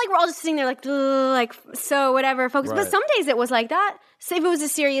mean, it's not like we're all just sitting there like so whatever, focus. Right. But some days it was like that. So if it was a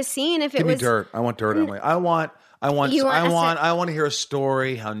serious scene, if it Give was me dirt. I want dirt, Emily. I want to hear a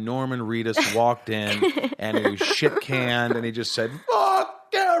story how Norman Reedus walked in and he was shit canned and he just said,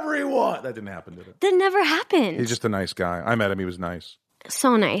 "Fuck everyone." That didn't happen, did it? That never happened. He's just a nice guy. I met him. He was nice.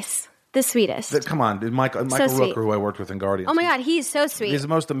 So nice. The sweetest. Come on, Michael Rooker, who I worked with in Guardians. Oh my God, he's so sweet. He's the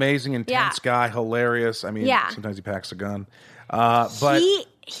most amazing, intense guy, hilarious. I mean, sometimes he packs a gun. But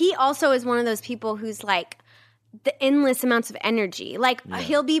he also is one of those people who's like the endless amounts of energy. Like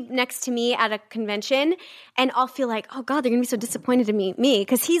he'll be next to me at a convention, and I'll feel like, oh God, they're gonna be so disappointed in me,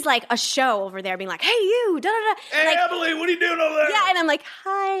 because he's like a show over there, being like, hey you, da da da. Hey like, Emily, what are you doing over there? Yeah, and I'm like,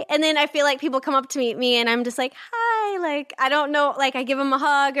 hi, and then I feel like people come up to me, and I'm just like, hi, like I don't know, like I give them a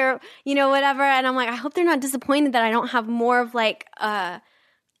hug or whatever, and I'm like, I hope they're not disappointed that I don't have more of like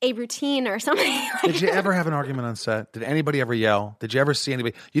a routine or something. Did you ever have an argument on set? Did anybody ever yell? Did you ever see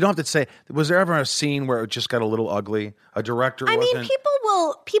anybody? You don't have to say. Was there ever a scene where it just got a little ugly? A director wasn't. I mean,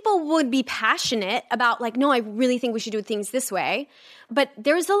 people would be passionate about like, no, I really think we should do things this way. But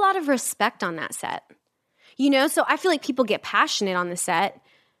there's a lot of respect on that set. So I feel like people get passionate on the set.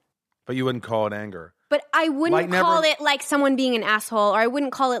 But you wouldn't call it anger. But I wouldn't call it like someone being an asshole, or I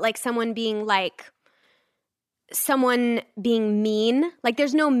wouldn't call it like someone being mean. Like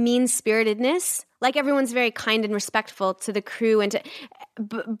there's no mean-spiritedness. Like everyone's very kind and respectful to the crew, and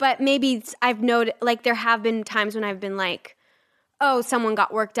but maybe I've noted like there have been times when I've been like, oh, someone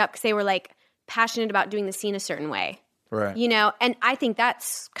got worked up because they were like passionate about doing the scene a certain way. Right. And I think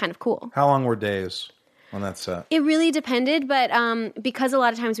that's kind of cool. How long were days on that set? It really depended, but because a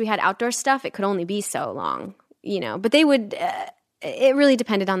lot of times we had outdoor stuff, it could only be so long, But they would, it really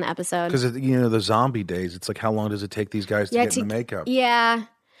depended on the episode. Because, the zombie days, it's like, how long does it take these guys to get in the makeup? Yeah.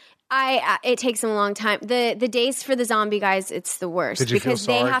 It takes them a long time. The days for the zombie guys, it's the worst. Did you because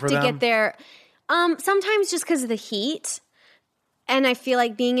feel sorry they have for to them? get there. Sometimes just because of the heat. And I feel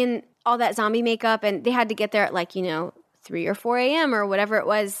like being in all that zombie makeup, and they had to get there at like, 3 or 4 a.m. or whatever it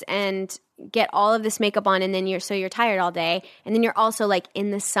was, and get all of this makeup on, and then you're tired all day, and then you're also like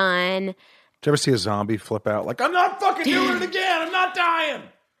in the sun. Did you ever see a zombie flip out like, I'm not fucking doing it again, I'm not dying?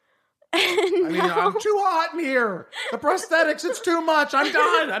 No. I mean, I'm too hot in here. The prosthetics, it's too much. I'm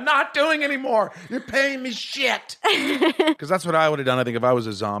done. I'm not doing anymore. You're paying me shit. Because that's what I would have done, I think, if I was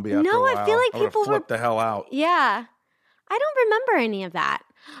a zombie after a while. I feel like people flipped the hell out. Yeah. I don't remember any of that.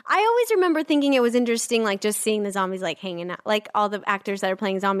 I always remember thinking it was interesting, like just seeing the zombies like hanging out, like all the actors that are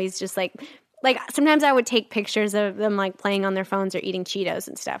playing zombies, just like sometimes I would take pictures of them like playing on their phones or eating Cheetos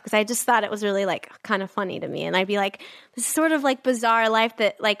and stuff, because I just thought it was really like kind of funny to me, and I'd be like, this sort of like bizarre life,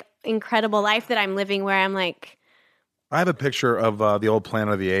 that like incredible life that I'm living, where I'm like. I have a picture of the old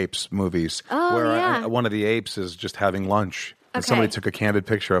Planet of the Apes movies, where yeah. One of the apes is just having lunch. And somebody took a candid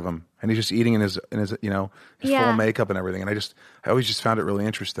picture of him, and he's just eating in his full makeup and everything. And I always just found it really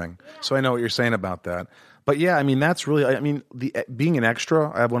interesting. So I know what you're saying about that. But yeah, I mean, that's really, I mean, being an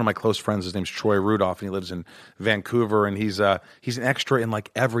extra, I have one of my close friends, his name's Troy Rudolph, and he lives in Vancouver, and he's an extra in like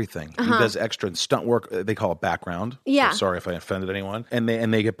everything. He does extra in stunt work. They call it background. Yeah. So sorry if I offended anyone. And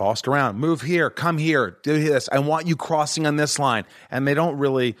they get bossed around. Move here, come here, do this. I want you crossing on this line. And they don't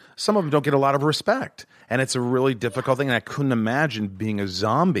really, some of them don't get a lot of respect. And it's a really difficult thing. And I couldn't imagine being a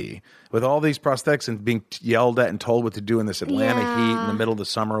zombie with all these prosthetics and being yelled at and told what to do in this Atlanta heat in the middle of the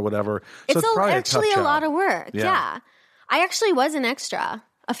summer or whatever. So it's probably actually a tough a lot job. of work. Yeah. I actually was an extra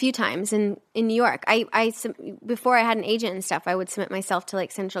a few times in New York. Before I had an agent and stuff, I would submit myself to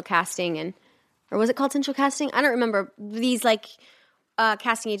like Central Casting or was it called Central Casting? I don't remember these like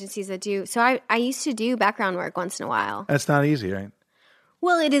casting agencies that do. So I used to do background work once in a while. That's not easy, right?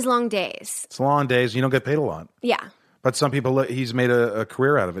 Well, it is long days. It's long days. You don't get paid a lot. Yeah. But some people, he's made a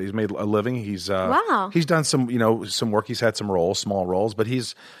career out of it. He's made a living. He's He's done some work. He's had some roles, small roles, but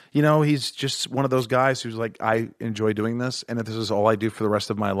he's just one of those guys who's like, I enjoy doing this, and if this is all I do for the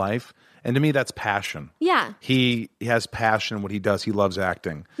rest of my life. And to me, that's passion. Yeah. He has passion in what he does. He loves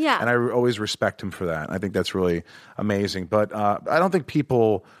acting. Yeah. And I always respect him for that. I think that's really amazing. But I don't think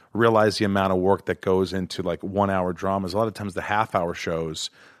people realize the amount of work that goes into like 1 hour dramas. A lot of times the half hour shows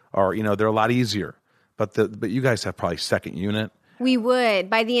are, they're a lot easier. But you guys have probably second unit. We would.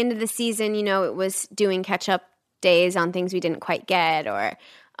 By the end of the season, it was doing catch-up days on things we didn't quite get or,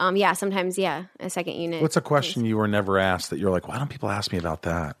 sometimes, a second unit. What's a question you were never asked that you're like, why don't people ask me about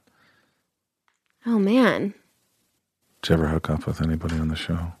that? Oh, man. Did you ever hook up with anybody on the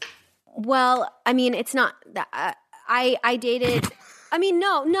show? Well, I mean, it's not that. I dated... I mean,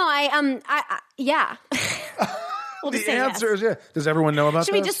 no, yeah. We'll just The say answer yes. is yeah. Does everyone know about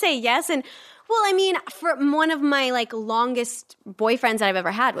Should we just say yes? And well, I mean, for one of my like longest boyfriends that I've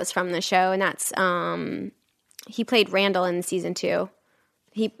ever had was from the show, and that's he played Randall in season 2.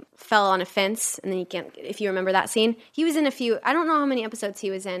 He fell on a fence, and then you can't. If you remember that scene, he was in a few. I don't know how many episodes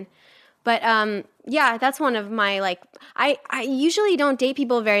he was in, but that's one of my like. I usually don't date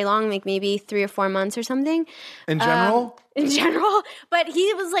people very long, like maybe 3 or 4 months or something. In general. But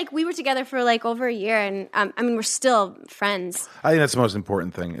he was like, we were together for like over a year, and I mean, we're still friends. I think that's the most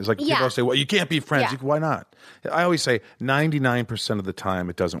important thing. Is like people say, well, you can't be friends. Yeah. Why not? I always say 99% of the time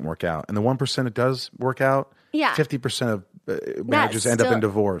it doesn't work out. And the 1% it does work out, 50% of marriages end up in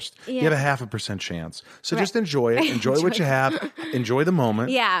divorced. You have a 0.5% chance. So just enjoy it. Enjoy what you have. Enjoy the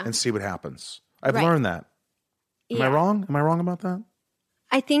moment. And see what happens. I've learned that. Am I wrong? Am I wrong about that?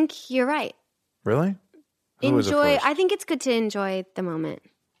 I think you're right. Really? Enjoy. I think it's good to enjoy the moment.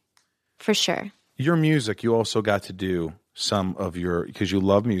 For sure. Your music, you also got to do some of because you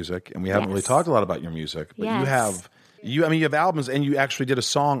love music, and we haven't really talked a lot about your music, but you have albums, and you actually did a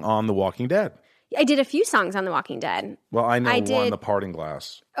song on The Walking Dead. I did a few songs on The Walking Dead. Well, I know one, The Parting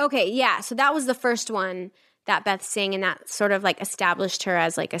Glass. Okay, yeah. So that was the first one that Beth sang, and that sort of like established her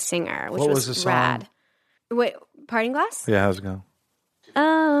as like a singer, which was the song? rad. Wait, Parting Glass? Yeah, how's it go?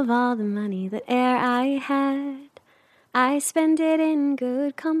 Of all the money that e'er I had, I spend it in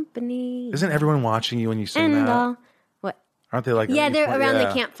good company. Isn't everyone watching you when you sing that? What? Aren't they like? Yeah, they're around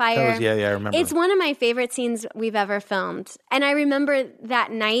the campfire. I remember. It's one of my favorite scenes we've ever filmed, and I remember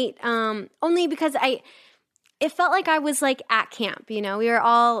that night only because it felt like I was like at camp. We were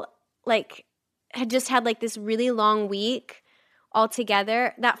all like had just had like this really long week all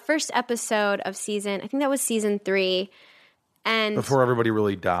together. That first episode of I think that was season 3. And before everybody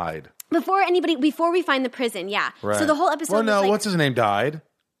really died. Before we find the prison, yeah. Right. So the whole episode. Well, no, was like, what's his name died?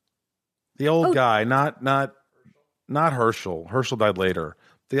 The old guy, not Herschel. Herschel died later.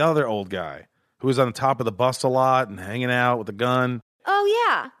 The other old guy who was on the top of the bus a lot and hanging out with a gun. Oh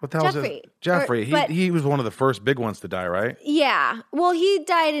yeah, what the hell Jeffrey. Jeffrey. He was one of the first big ones to die, right? Yeah. Well, he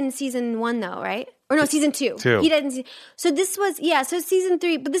died in season 1 though, right? Or no, season 2. He died in so this was so season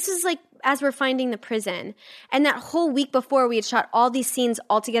 3. But this is like as we're finding the prison, and that whole week before we had shot all these scenes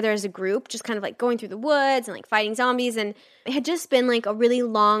all together as a group, just kind of like going through the woods and like fighting zombies, and it had just been like a really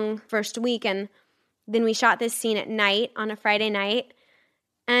long first week, and then we shot this scene at night on a Friday night,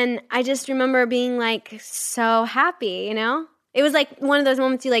 and I just remember being like so happy, It was like one of those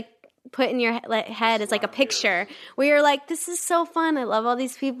moments you like put in your head as like a picture where you're like, this is so fun. I love all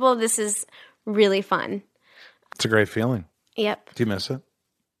these people. This is really fun. It's a great feeling. Yep. Do you miss it?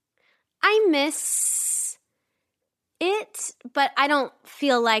 I miss it, but I don't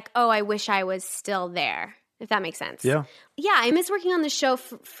feel like, I wish I was still there, if that makes sense. Yeah. Yeah, I miss working on the show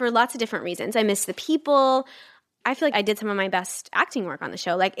for lots of different reasons. I miss the people. I feel like I did some of my best acting work on the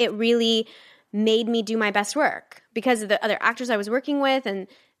show. Like, it really made me do my best work because of the other actors I was working with, and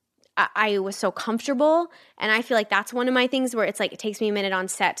I was so comfortable. And I feel like that's one of my things where it's like it takes me a minute on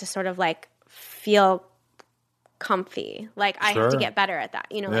set to sort of like feel comfy. Like I have to get better at that.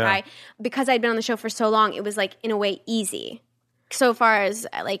 You know, like because I'd been on the show for so long, it was like in a way easy. So far as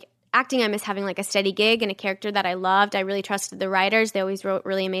like acting, I miss having like a steady gig and a character that I loved. I really trusted the writers. They always wrote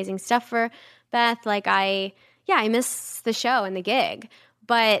really amazing stuff for Beth. Like I miss the show and the gig.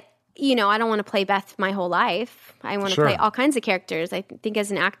 But, you know, I don't want to play Beth my whole life. I want to play all kinds of characters. I think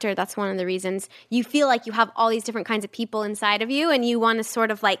as an actor, that's one of the reasons you feel like you have all these different kinds of people inside of you and you want to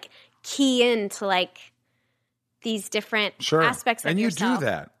sort of like key into like these different aspects of yourself.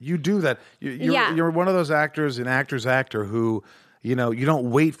 And you do that. You're one of those actors, an actor's actor who, you know, you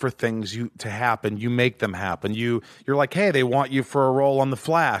don't wait for things to happen. You make them happen. You're like, hey, they want you for a role on The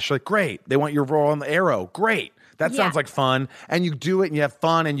Flash. Like, great. They want your role on The Arrow. Great. That sounds like fun. And you do it and you have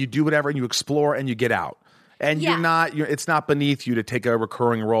fun and you do whatever and you explore and you get out. And it's not beneath you to take a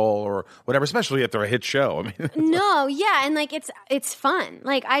recurring role or whatever, especially if they're a hit show. I mean, and like it's fun.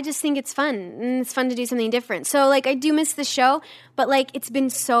 Like I just think it's fun, and it's fun to do something different. So like I do miss the show, but like it's been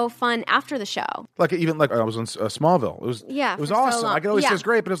so fun after the show. Like even like I was on Smallville. It was awesome. I could always say it's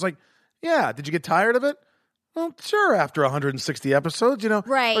great, but it's like, did you get tired of it? Well, sure, after 160 episodes, you know.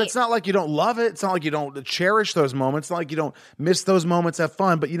 Right. But it's not like you don't love it. It's not like you don't cherish those moments. It's not like you don't miss those moments, have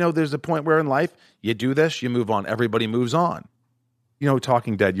fun. But, you know, there's a point where in life, you do this, you move on. Everybody moves on. You know,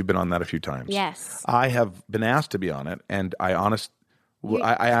 Talking Dead, you've been on that a few times. Yes. I have been asked to be on it, and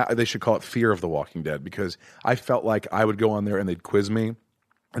they should call it Fear of the Walking Dead, because I felt like I would go on there and they'd quiz me.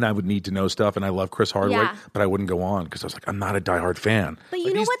 And I would need to know stuff, and I love Chris Hardwick, but I wouldn't go on because I was like, I'm not a diehard fan. But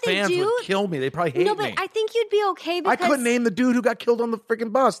you know what they do? These fans would kill me. They probably hate me. No, but I think you'd be okay because I couldn't name the dude who got killed on the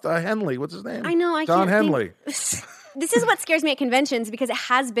freaking bus. Henley. What's his name? I know. Don Henley. This is what scares me at conventions, because it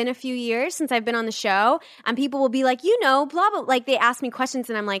has been a few years since I've been on the show, and people will be like, you know, blah, blah. Like, they ask me questions,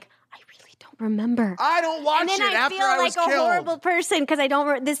 and I'm like, I really don't remember. I don't watch it after I was killed. And then I feel like a horrible person because I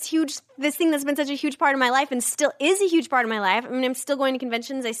don't this thing that's been such a huge part of my life and still is a huge part of my life. I mean, I'm still going to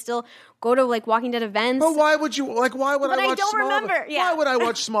conventions. I still go to like Walking Dead events. But why would you why would I watch I don't remember. Yeah. Why would I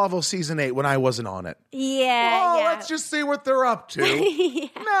watch Smallville season 8 when I wasn't on it? Yeah. Let's just see what they're up to.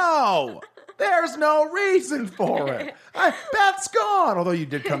 No. There's no reason for it. Beth's gone. Although you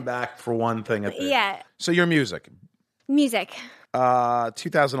did come back for one thing at the So your music.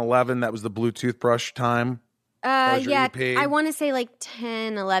 2011, that was the Blue Toothbrush time. EP. I want to say like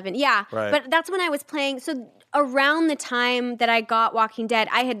 10, 11. Yeah. Right. But that's when I was playing. So around the time that I got Walking Dead,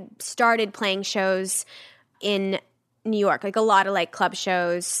 I had started playing shows in New York, like a lot of like club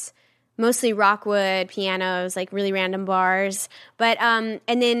shows, mostly Rockwood, pianos, like really random bars. But and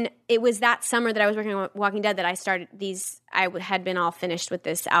then it was that summer that I was working on Walking Dead that I started these. I had been all finished with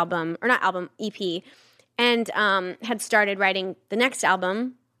this album, or not album, EP. And had started writing the next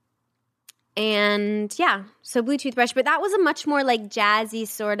album. And so Blue Toothbrush. But that was a much more like jazzy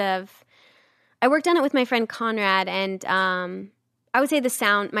sort of... I worked on it with my friend Conrad, and I would say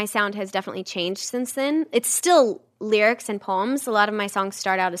my sound has definitely changed since then. It's still lyrics and poems. A lot of my songs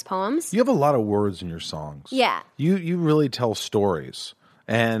start out as poems. You have a lot of words in your songs. Yeah. You really tell stories.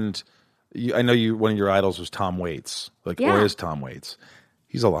 And I know one of your idols was Tom Waits. Or is Tom Waits.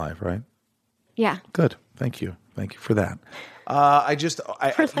 He's alive, right? Yeah. Good. Thank you for that.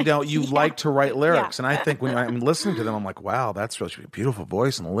 You like to write lyrics. And I think when I'm listening to them, I'm like, wow, that's really a beautiful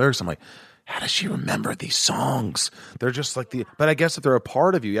voice. And the lyrics, I'm like, how does she remember these songs? They're just like but I guess if they're a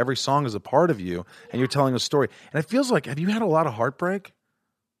part of you, every song is a part of you, and you're telling a story. And it feels like, have you had a lot of heartbreak?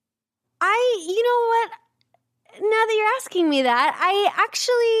 You know what? Now that you're asking me that, I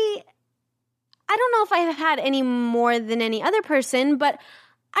don't know if I've had any more than any other person, but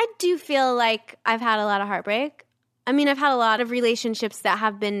I do feel like I've had a lot of heartbreak. I mean, I've had a lot of relationships that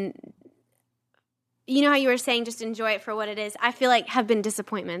have been, you know how you were saying, just enjoy it for what it is. I feel like have been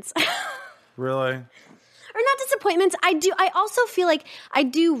disappointments. Really? Or not disappointments. I also feel like I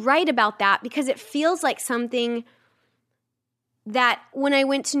do write about that because it feels like something that when I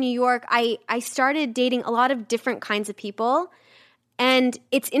went to New York, I started dating a lot of different kinds of people. And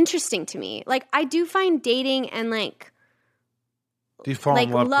it's interesting to me. Like, I do find dating and like... Do you fall in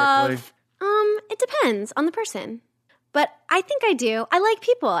love quickly? It depends on the person. But I think I do. I like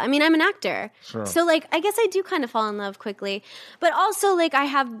people. I mean, I'm an actor. Sure. So, like, I guess I do kind of fall in love quickly. But also, like, I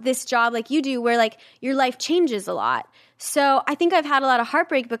have this job like you do where, like, your life changes a lot. So I think I've had a lot of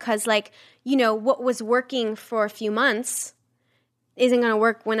heartbreak because, like, you know, what was working for a few months isn't going to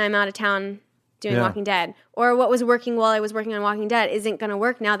work when I'm out of town doing Walking Dead. Or what was working while I was working on Walking Dead isn't going to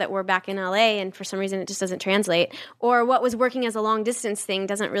work now that we're back in LA and for some reason it just doesn't translate. Or what was working as a long distance thing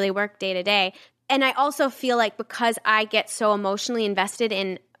doesn't really work day to day. And I also feel like because I get so emotionally invested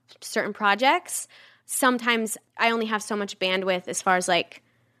in certain projects, sometimes I only have so much bandwidth as far as like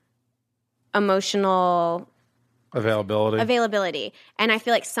emotional availability. And I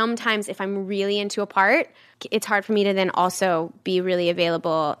feel like sometimes if I'm really into a part, it's hard for me to then also be really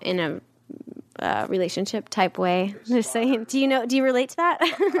available in a relationship type way. Just saying. Do you relate to that?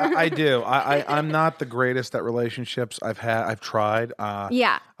 I do. I'm not the greatest at relationships. I've tried.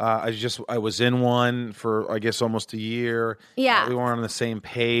 Yeah. I was in one for I guess almost a year. Yeah. We weren't on the same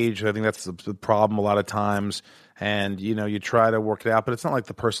page. I think that's the problem a lot of times. And you try to work it out, but it's not like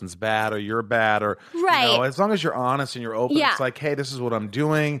the person's bad or you're bad or right. As long as you're honest and you're open, yeah. it's like, hey, this is what I'm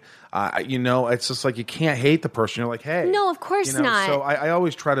doing. It's just like you can't hate the person. You're like, hey, no, of course not. So I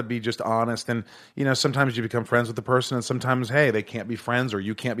always try to be just honest, and sometimes you become friends with the person, and sometimes hey, they can't be friends or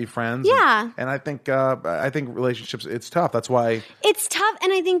you can't be friends. Yeah, and I think relationships, it's tough. That's why it's tough,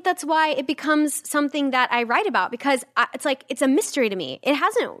 and I think that's why it becomes something that I write about because it's like it's a mystery to me. It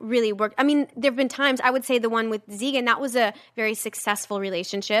hasn't really worked. I mean, there have been times. I would say the one with Zegan, that was a very successful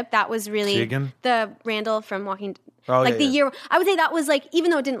relationship. That was really Zegan? The Randall from Walking. Oh, like the year, I would say that was like,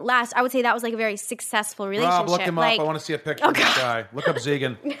 even though it didn't last, I would say that was like a very successful relationship. Rob, look him like, up. I want to see a picture of this guy. Look up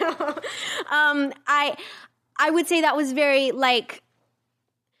Zegan. I would say that was very like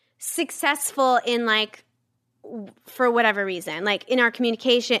successful in like for whatever reason, like in our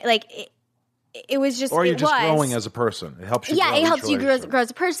communication, like it was just. Or you're just growing as a person. It helps you. Yeah, grow it helps you grow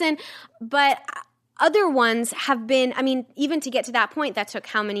as a person, but. Other ones have been, I mean, even to get to that point, that took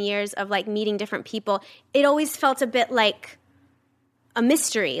how many years of like meeting different people. It always felt a bit like a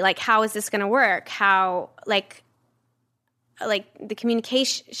mystery. Like, how is this going to work? How, like the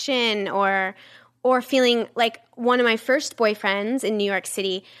communication or feeling like one of my first boyfriends in New York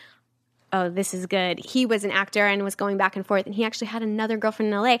City. Oh, this is good. He was an actor and was going back and forth, and he actually had another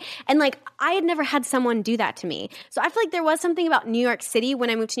girlfriend in LA. And like, I had never had someone do that to me. So I feel like there was something about New York City when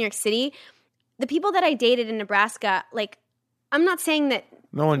I moved to New York City. The people that I dated in Nebraska, like, I'm not saying that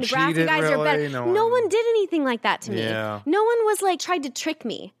no one Nebraska cheated, guys really. are better. No one did anything like that to me. Yeah. No one was like tried to trick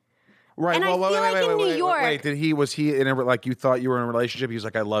me. Right. And I feel like in New York, was he in a, like you thought you were in a relationship? He was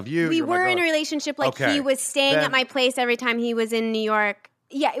like, I love you. We were in a relationship. Like he was staying at my place every time he was in New York.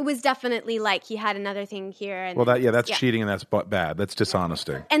 Yeah, it was definitely like he had another thing here. And that's cheating and that's bad. That's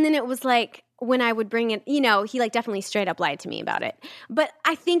dishonesty. And then it was like when I would bring it, he like definitely straight up lied to me about it. But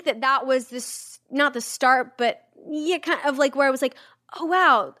I think that was not the start, but yeah, kind of like where I was like, oh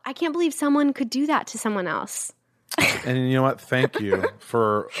wow, I can't believe someone could do that to someone else. And you know what? Thank you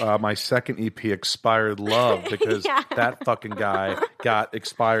for my second EP, Expired Love, because that fucking guy got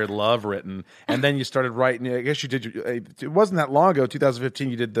Expired Love written. And then you started writing, I guess you did, it wasn't that long ago, 2015,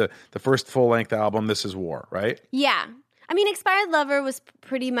 you did the first full-length album, This Is War, right? Yeah. I mean, Expired Love was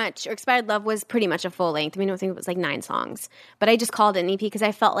pretty much a full length. I mean, I think it was like 9 songs. But I just called it an EP because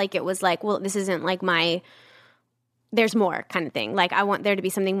I felt like it was like, well, this isn't like there's more kind of thing. Like I want there to be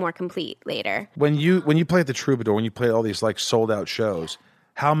something more complete later. When you play at the Troubadour, when you play all these like sold out shows,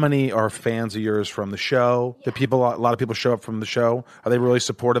 how many are fans of yours from the show? Yeah. A lot of people show up from the show. Are they really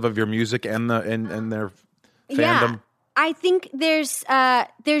supportive of your music and their fandom? Yeah. I think there's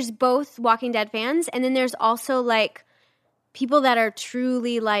both Walking Dead fans, and then there's also like people that are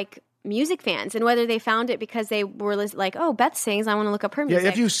truly like music fans, and whether they found it because they were like, oh, Beth sings, I want to look up her music. Yeah,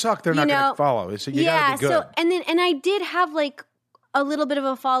 if you suck, they're not going to follow. So you got to be good. So and I did have like a little bit of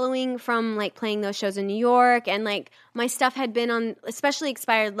a following from like playing those shows in New York, and like my stuff had been on, especially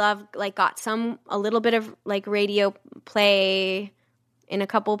Expired Love, like got a little bit of like radio play in a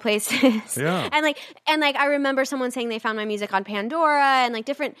couple places. Yeah. and I remember someone saying they found my music on Pandora and like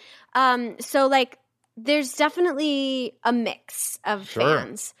different so like there's definitely a mix of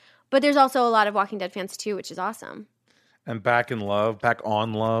fans. But there's also a lot of Walking Dead fans too, which is awesome. And Back on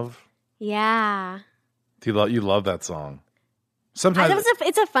Love. Yeah. You love that song. Sometimes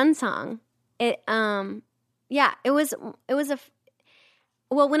it's a fun song. It was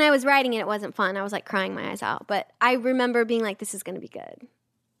well, when I was writing it wasn't fun. I was like crying my eyes out, but I remember being like, this is going to be good.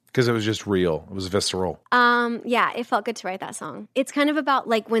 Because it was just real. It was visceral. Yeah, it felt good to write that song. It's kind of about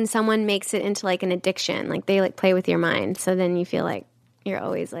like when someone makes it into like an addiction, like they like play with your mind. So then you feel like you're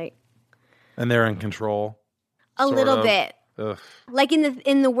always like, and they're in control. A little bit. Ugh. Like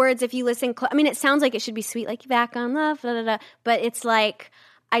in the words, if you listen, I mean, it sounds like it should be sweet, like Back on Love, da, da, da, but it's like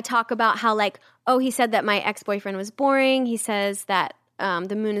I talk about how like, oh, he said that my ex-boyfriend was boring. He says that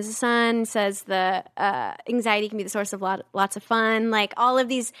the moon is the sun. He says the anxiety can be the source of lots of fun. Like all of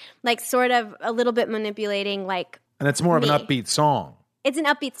these, like sort of a little bit manipulating, like. And it's more of an upbeat song. It's an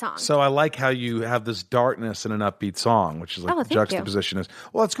upbeat song. So I like how you have this darkness in an upbeat song, which is like the juxtaposition is.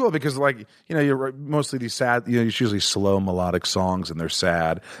 Well, it's cool because like, you're mostly these sad, it's usually slow melodic songs and they're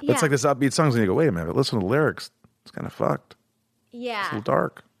sad. But it's like this upbeat songs and you go, wait a minute, listen to the lyrics. It's kind of fucked. Yeah. It's a little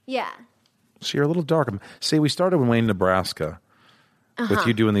dark. Yeah. So you're a little dark. See, we started in Wayne, Nebraska. With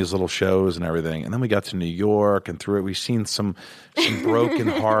you doing these little shows and everything, and then we got to New York, and through it, we've seen some broken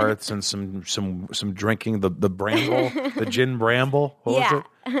hearts and some drinking the bramble, the gin bramble. What was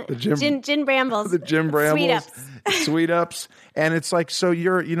it? The gin brambles. The gin brambles. Sweet ups. And it's like, so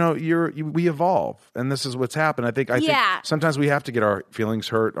we evolve, and this is what's happened. I think sometimes we have to get our feelings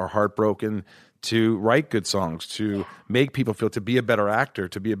hurt, our heart broken, to write good songs, to make people feel, to be a better actor,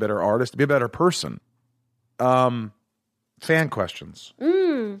 to be a better artist, to be a better person. Fan questions.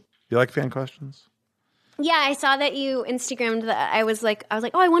 You like fan questions? Yeah, I saw that you Instagrammed that. I was like, oh,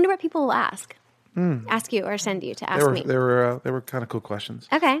 I wonder what people will ask you or send you to ask me. They were kind of cool questions.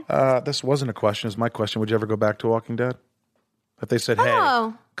 Okay. This wasn't a question. It's my question. Would you ever go back to Walking Dead? If they said,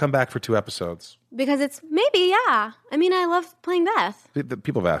 hey, come back for 2 episodes. Because it's maybe, yeah. I mean, I love playing Beth.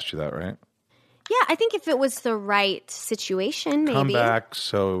 People have asked you that, right? Yeah, I think if it was the right situation, maybe. Come back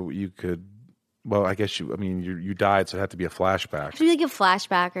so you could. Well, I guess you died, so it had to be a flashback. Should we like a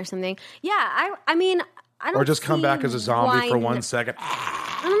flashback or something? Yeah, I mean, I don't. Or just come back as a zombie for 1 second.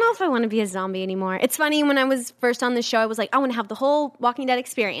 I don't know if I want to be a zombie anymore. It's funny, when I was first on the show, I was like, I want to have the whole Walking Dead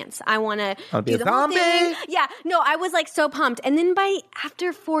experience. I want to be a zombie. Whole thing. Yeah, no, I was like so pumped, and then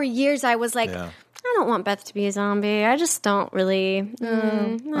after 4 years, I was like. Yeah. I don't want Beth to be a zombie. I just don't really.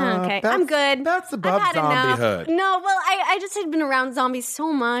 Okay, I'm good. That's above zombiehood. No, well, I just had been around zombies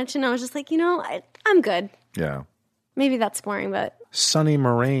so much, and I was just like, I'm good. Yeah. Maybe that's boring, but. Sunny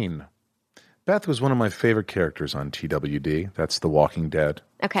Moraine. Beth was one of my favorite characters on TWD. That's The Walking Dead.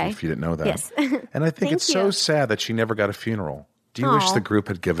 Okay. If you didn't know that. Yes. And I think it's so sad that she never got a funeral. Do you wish the group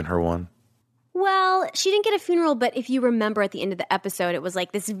had given her one? Well, she didn't get a funeral, but if you remember at the end of the episode, it was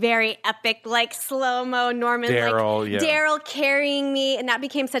like this very epic, like slow-mo Norman, Daryl carrying me, and that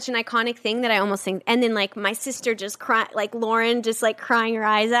became such an iconic thing that I almost think. And then like my sister just cried, like Lauren just like crying her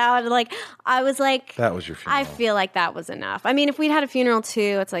eyes out. Like I was like, that was your funeral. I feel like that was enough. I mean, if we'd had a funeral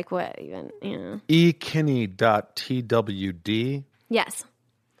too, it's like what even? ekinney.twd. Yes.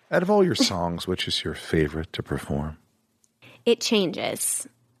 Out of all your songs, which is your favorite to perform? It changes.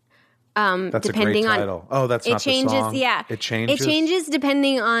 That's depending a great title. That's not changes, the song. Yeah. It changes? It changes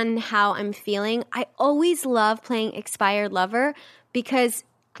depending on how I'm feeling. I always love playing Expired Lover because...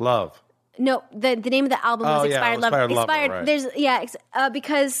 Love. No, the name of the album was Expired Lover. Right.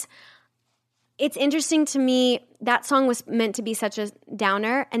 Because it's interesting to me, that song was meant to be such a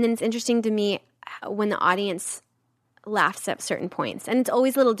downer, and then it's interesting to me when the audience laughs at certain points, and it's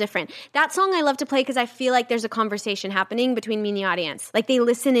always a little different. That song I love to play because I feel like there's a conversation happening between me and the audience. Like they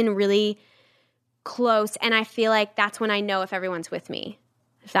listen in really close, and I feel like that's when I know if everyone's with me,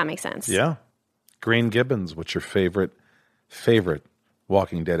 if that makes sense. Yeah. Green Gibbons, what's your favorite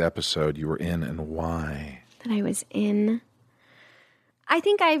Walking Dead episode you were in, and why? That I was in. I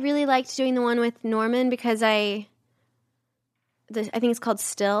think I really liked doing the one with Norman because I think it's called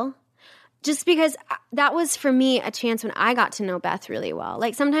Still. Just because that was, for me, a chance when I got to know Beth really well.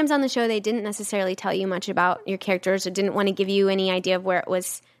 Like, sometimes on the show, they didn't necessarily tell you much about your characters or didn't want to give you any idea of where it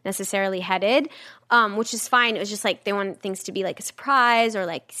was necessarily headed, which is fine. It was just, like, they wanted things to be, like, a surprise or,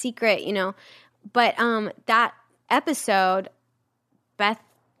 like, secret, But that episode, Beth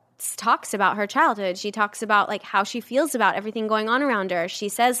talks about her childhood. She talks about, like, how she feels about everything going on around her. She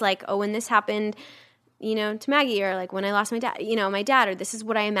says, like, oh, when this happened... to Maggie, or like when I lost my dad, or this is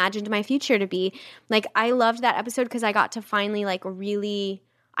what I imagined my future to be. Like, I loved that episode because I got to finally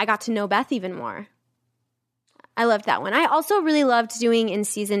I got to know Beth even more. I loved that one. I also really loved doing in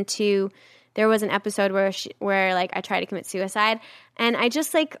season 2, there was an episode where like I tried to commit suicide, and I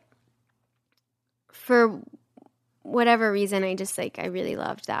just like, for whatever reason, I really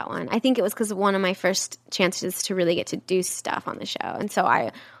loved that one. I think it was because one of my first chances to really get to do stuff on the show, and so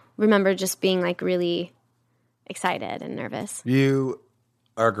I remember just being like really excited and nervous. You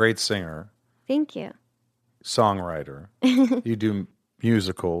are a great singer. Thank you. Songwriter. You do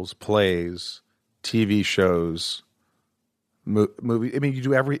musicals, plays, TV shows, movie. I mean,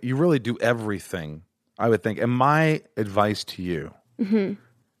 you really do everything, I would think. And my advice to you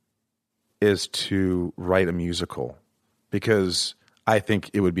is to write a musical, because I think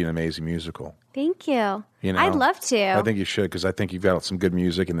it would be an amazing musical. Thank you. I'd love to. I think you should, because I think you've got some good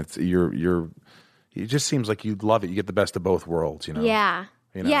music, and it just seems like you'd love it. You get the best of both worlds, Yeah.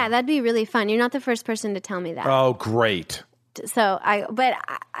 Yeah, that'd be really fun. You're not the first person to tell me that. Oh, great. So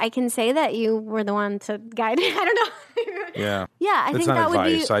I can say that you were the one to guide me. I don't know. Yeah. Yeah, I It's think not that would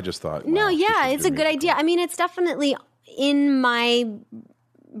be. advice. I just thought. No, wow, she yeah, should it's do a good musical. idea. I mean, it's definitely in my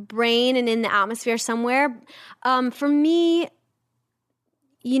brain and in the atmosphere somewhere. For me,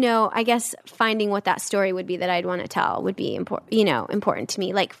 I guess finding what that story would be that I'd want to tell would be important to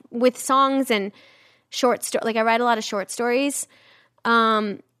me. Like with songs and short story, like I write a lot of short stories.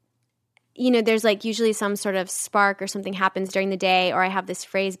 There's like usually some sort of spark or something happens during the day, or I have this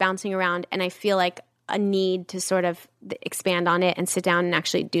phrase bouncing around and I feel like a need to sort of expand on it and sit down and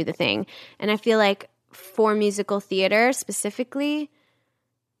actually do the thing. And I feel like for musical theater specifically,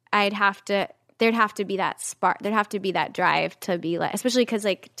 there'd have to be that spark. There'd have to be that drive to be like, especially because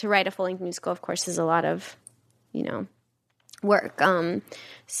like to write a full-length musical, of course, is a lot of, work.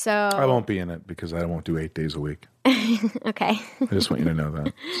 So I won't be in it because I won't do 8 days a week. Okay. I just want you to know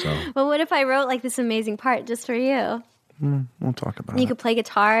that. So Well, what if I wrote like this amazing part just for you? we'll talk about You it. could play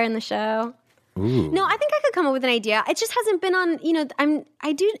guitar in the show. Ooh. No, I think I could come up with an idea. It just hasn't been on. I'm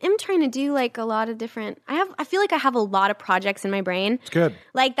trying to do like a lot of different. I feel like I have a lot of projects in my brain. It's good.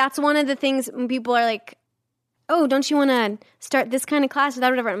 Like that's one of the things when people are like, "Oh, don't you want to start this kind of class or that,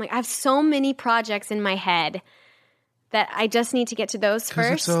 or whatever?" I'm like, I have so many projects in my head that I just need to get to those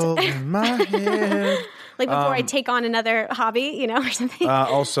first. It's all in my head. Like before I take on another hobby, or something.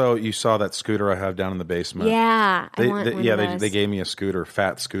 Also, you saw that scooter I have down in the basement. Yeah, I want one of those. They gave me a scooter,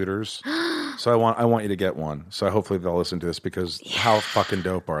 fat scooters. So I want you to get one. So hopefully they'll listen to this because how fucking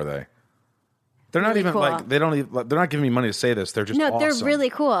dope are they? They're not Really even cool. like they're not giving me money to say this. They're just No, they're awesome. really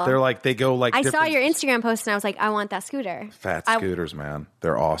cool. They're like they go like I saw different your Instagram post and I was like, I want that scooter. fat scooters, man.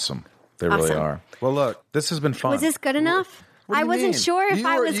 They're awesome. They really Awesome. are. Well, look, this has been fun. Was this good enough? What do I you wasn't mean? sure if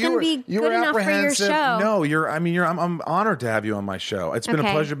I was going to be you good were enough for your apprehensive. show. No, I'm honored to have you on my show. It's been a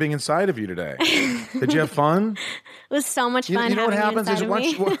Okay. pleasure being inside of you today. Did you have fun? It was so much fun You know what having happens you is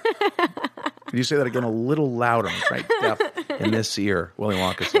inside of me. Could you say that again a little louder? I'm right deaf in this ear. Willy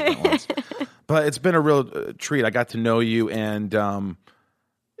Wonka said that once. But it's been a real treat. I got to know you, and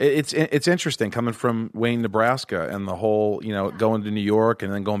it's interesting coming from Wayne, Nebraska, and the whole going to New York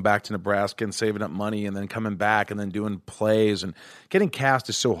and then going back to Nebraska and saving up money and then coming back and then doing plays, and getting cast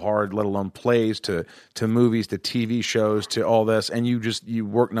is so hard. Let alone plays to movies to TV shows to all this, and you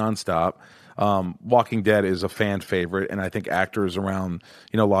work nonstop. Walking Dead is a fan favorite, and I think actors around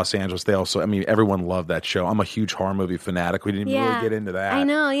Los Angeles, everyone loved that show. I'm a huge horror movie fanatic. We didn't even really get into that. I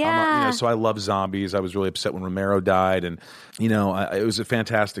know, yeah. So I love zombies. I was really upset when Romero died, and it was a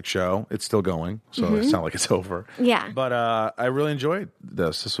fantastic show. It's still going, so it's not like it's over. Yeah. But I really enjoyed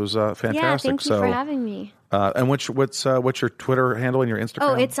this. This was fantastic. Yeah, thank you for having me. And what's your Twitter handle and your Instagram?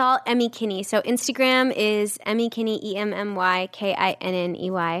 Oh, it's all Emmy Kinney. So Instagram is Emmy Kinney,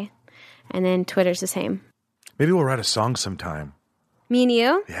 EMMYKINNEY. And then Twitter's the same. Maybe we'll write a song sometime. Me and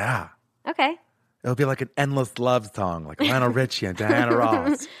you? Yeah. Okay. It'll be like an endless love song, like Lionel Richie and Diana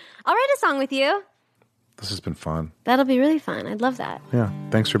Ross. I'll write a song with you. This has been fun. That'll be really fun. I'd love that. Yeah.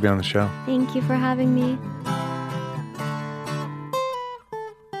 Thanks for being on the show. Thank you for having me.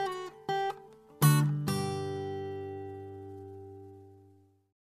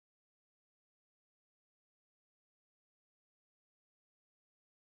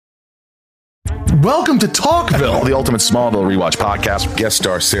 Welcome to Talkville, the ultimate Smallville rewatch podcast. Guest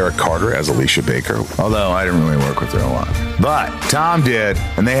star Sarah Carter as Alicia Baker, although I didn't really work with her a lot. But Tom did,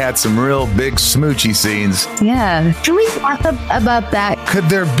 and they had some real big smoochy scenes. Yeah. Can we talk about that? Could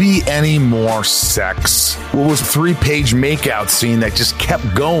there be any more sex? What was a 3-page makeout scene that just kept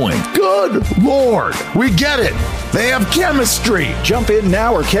going? Good Lord, we get it. They have chemistry. Jump in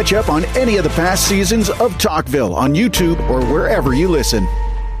now or catch up on any of the past seasons of Talkville on YouTube or wherever you listen.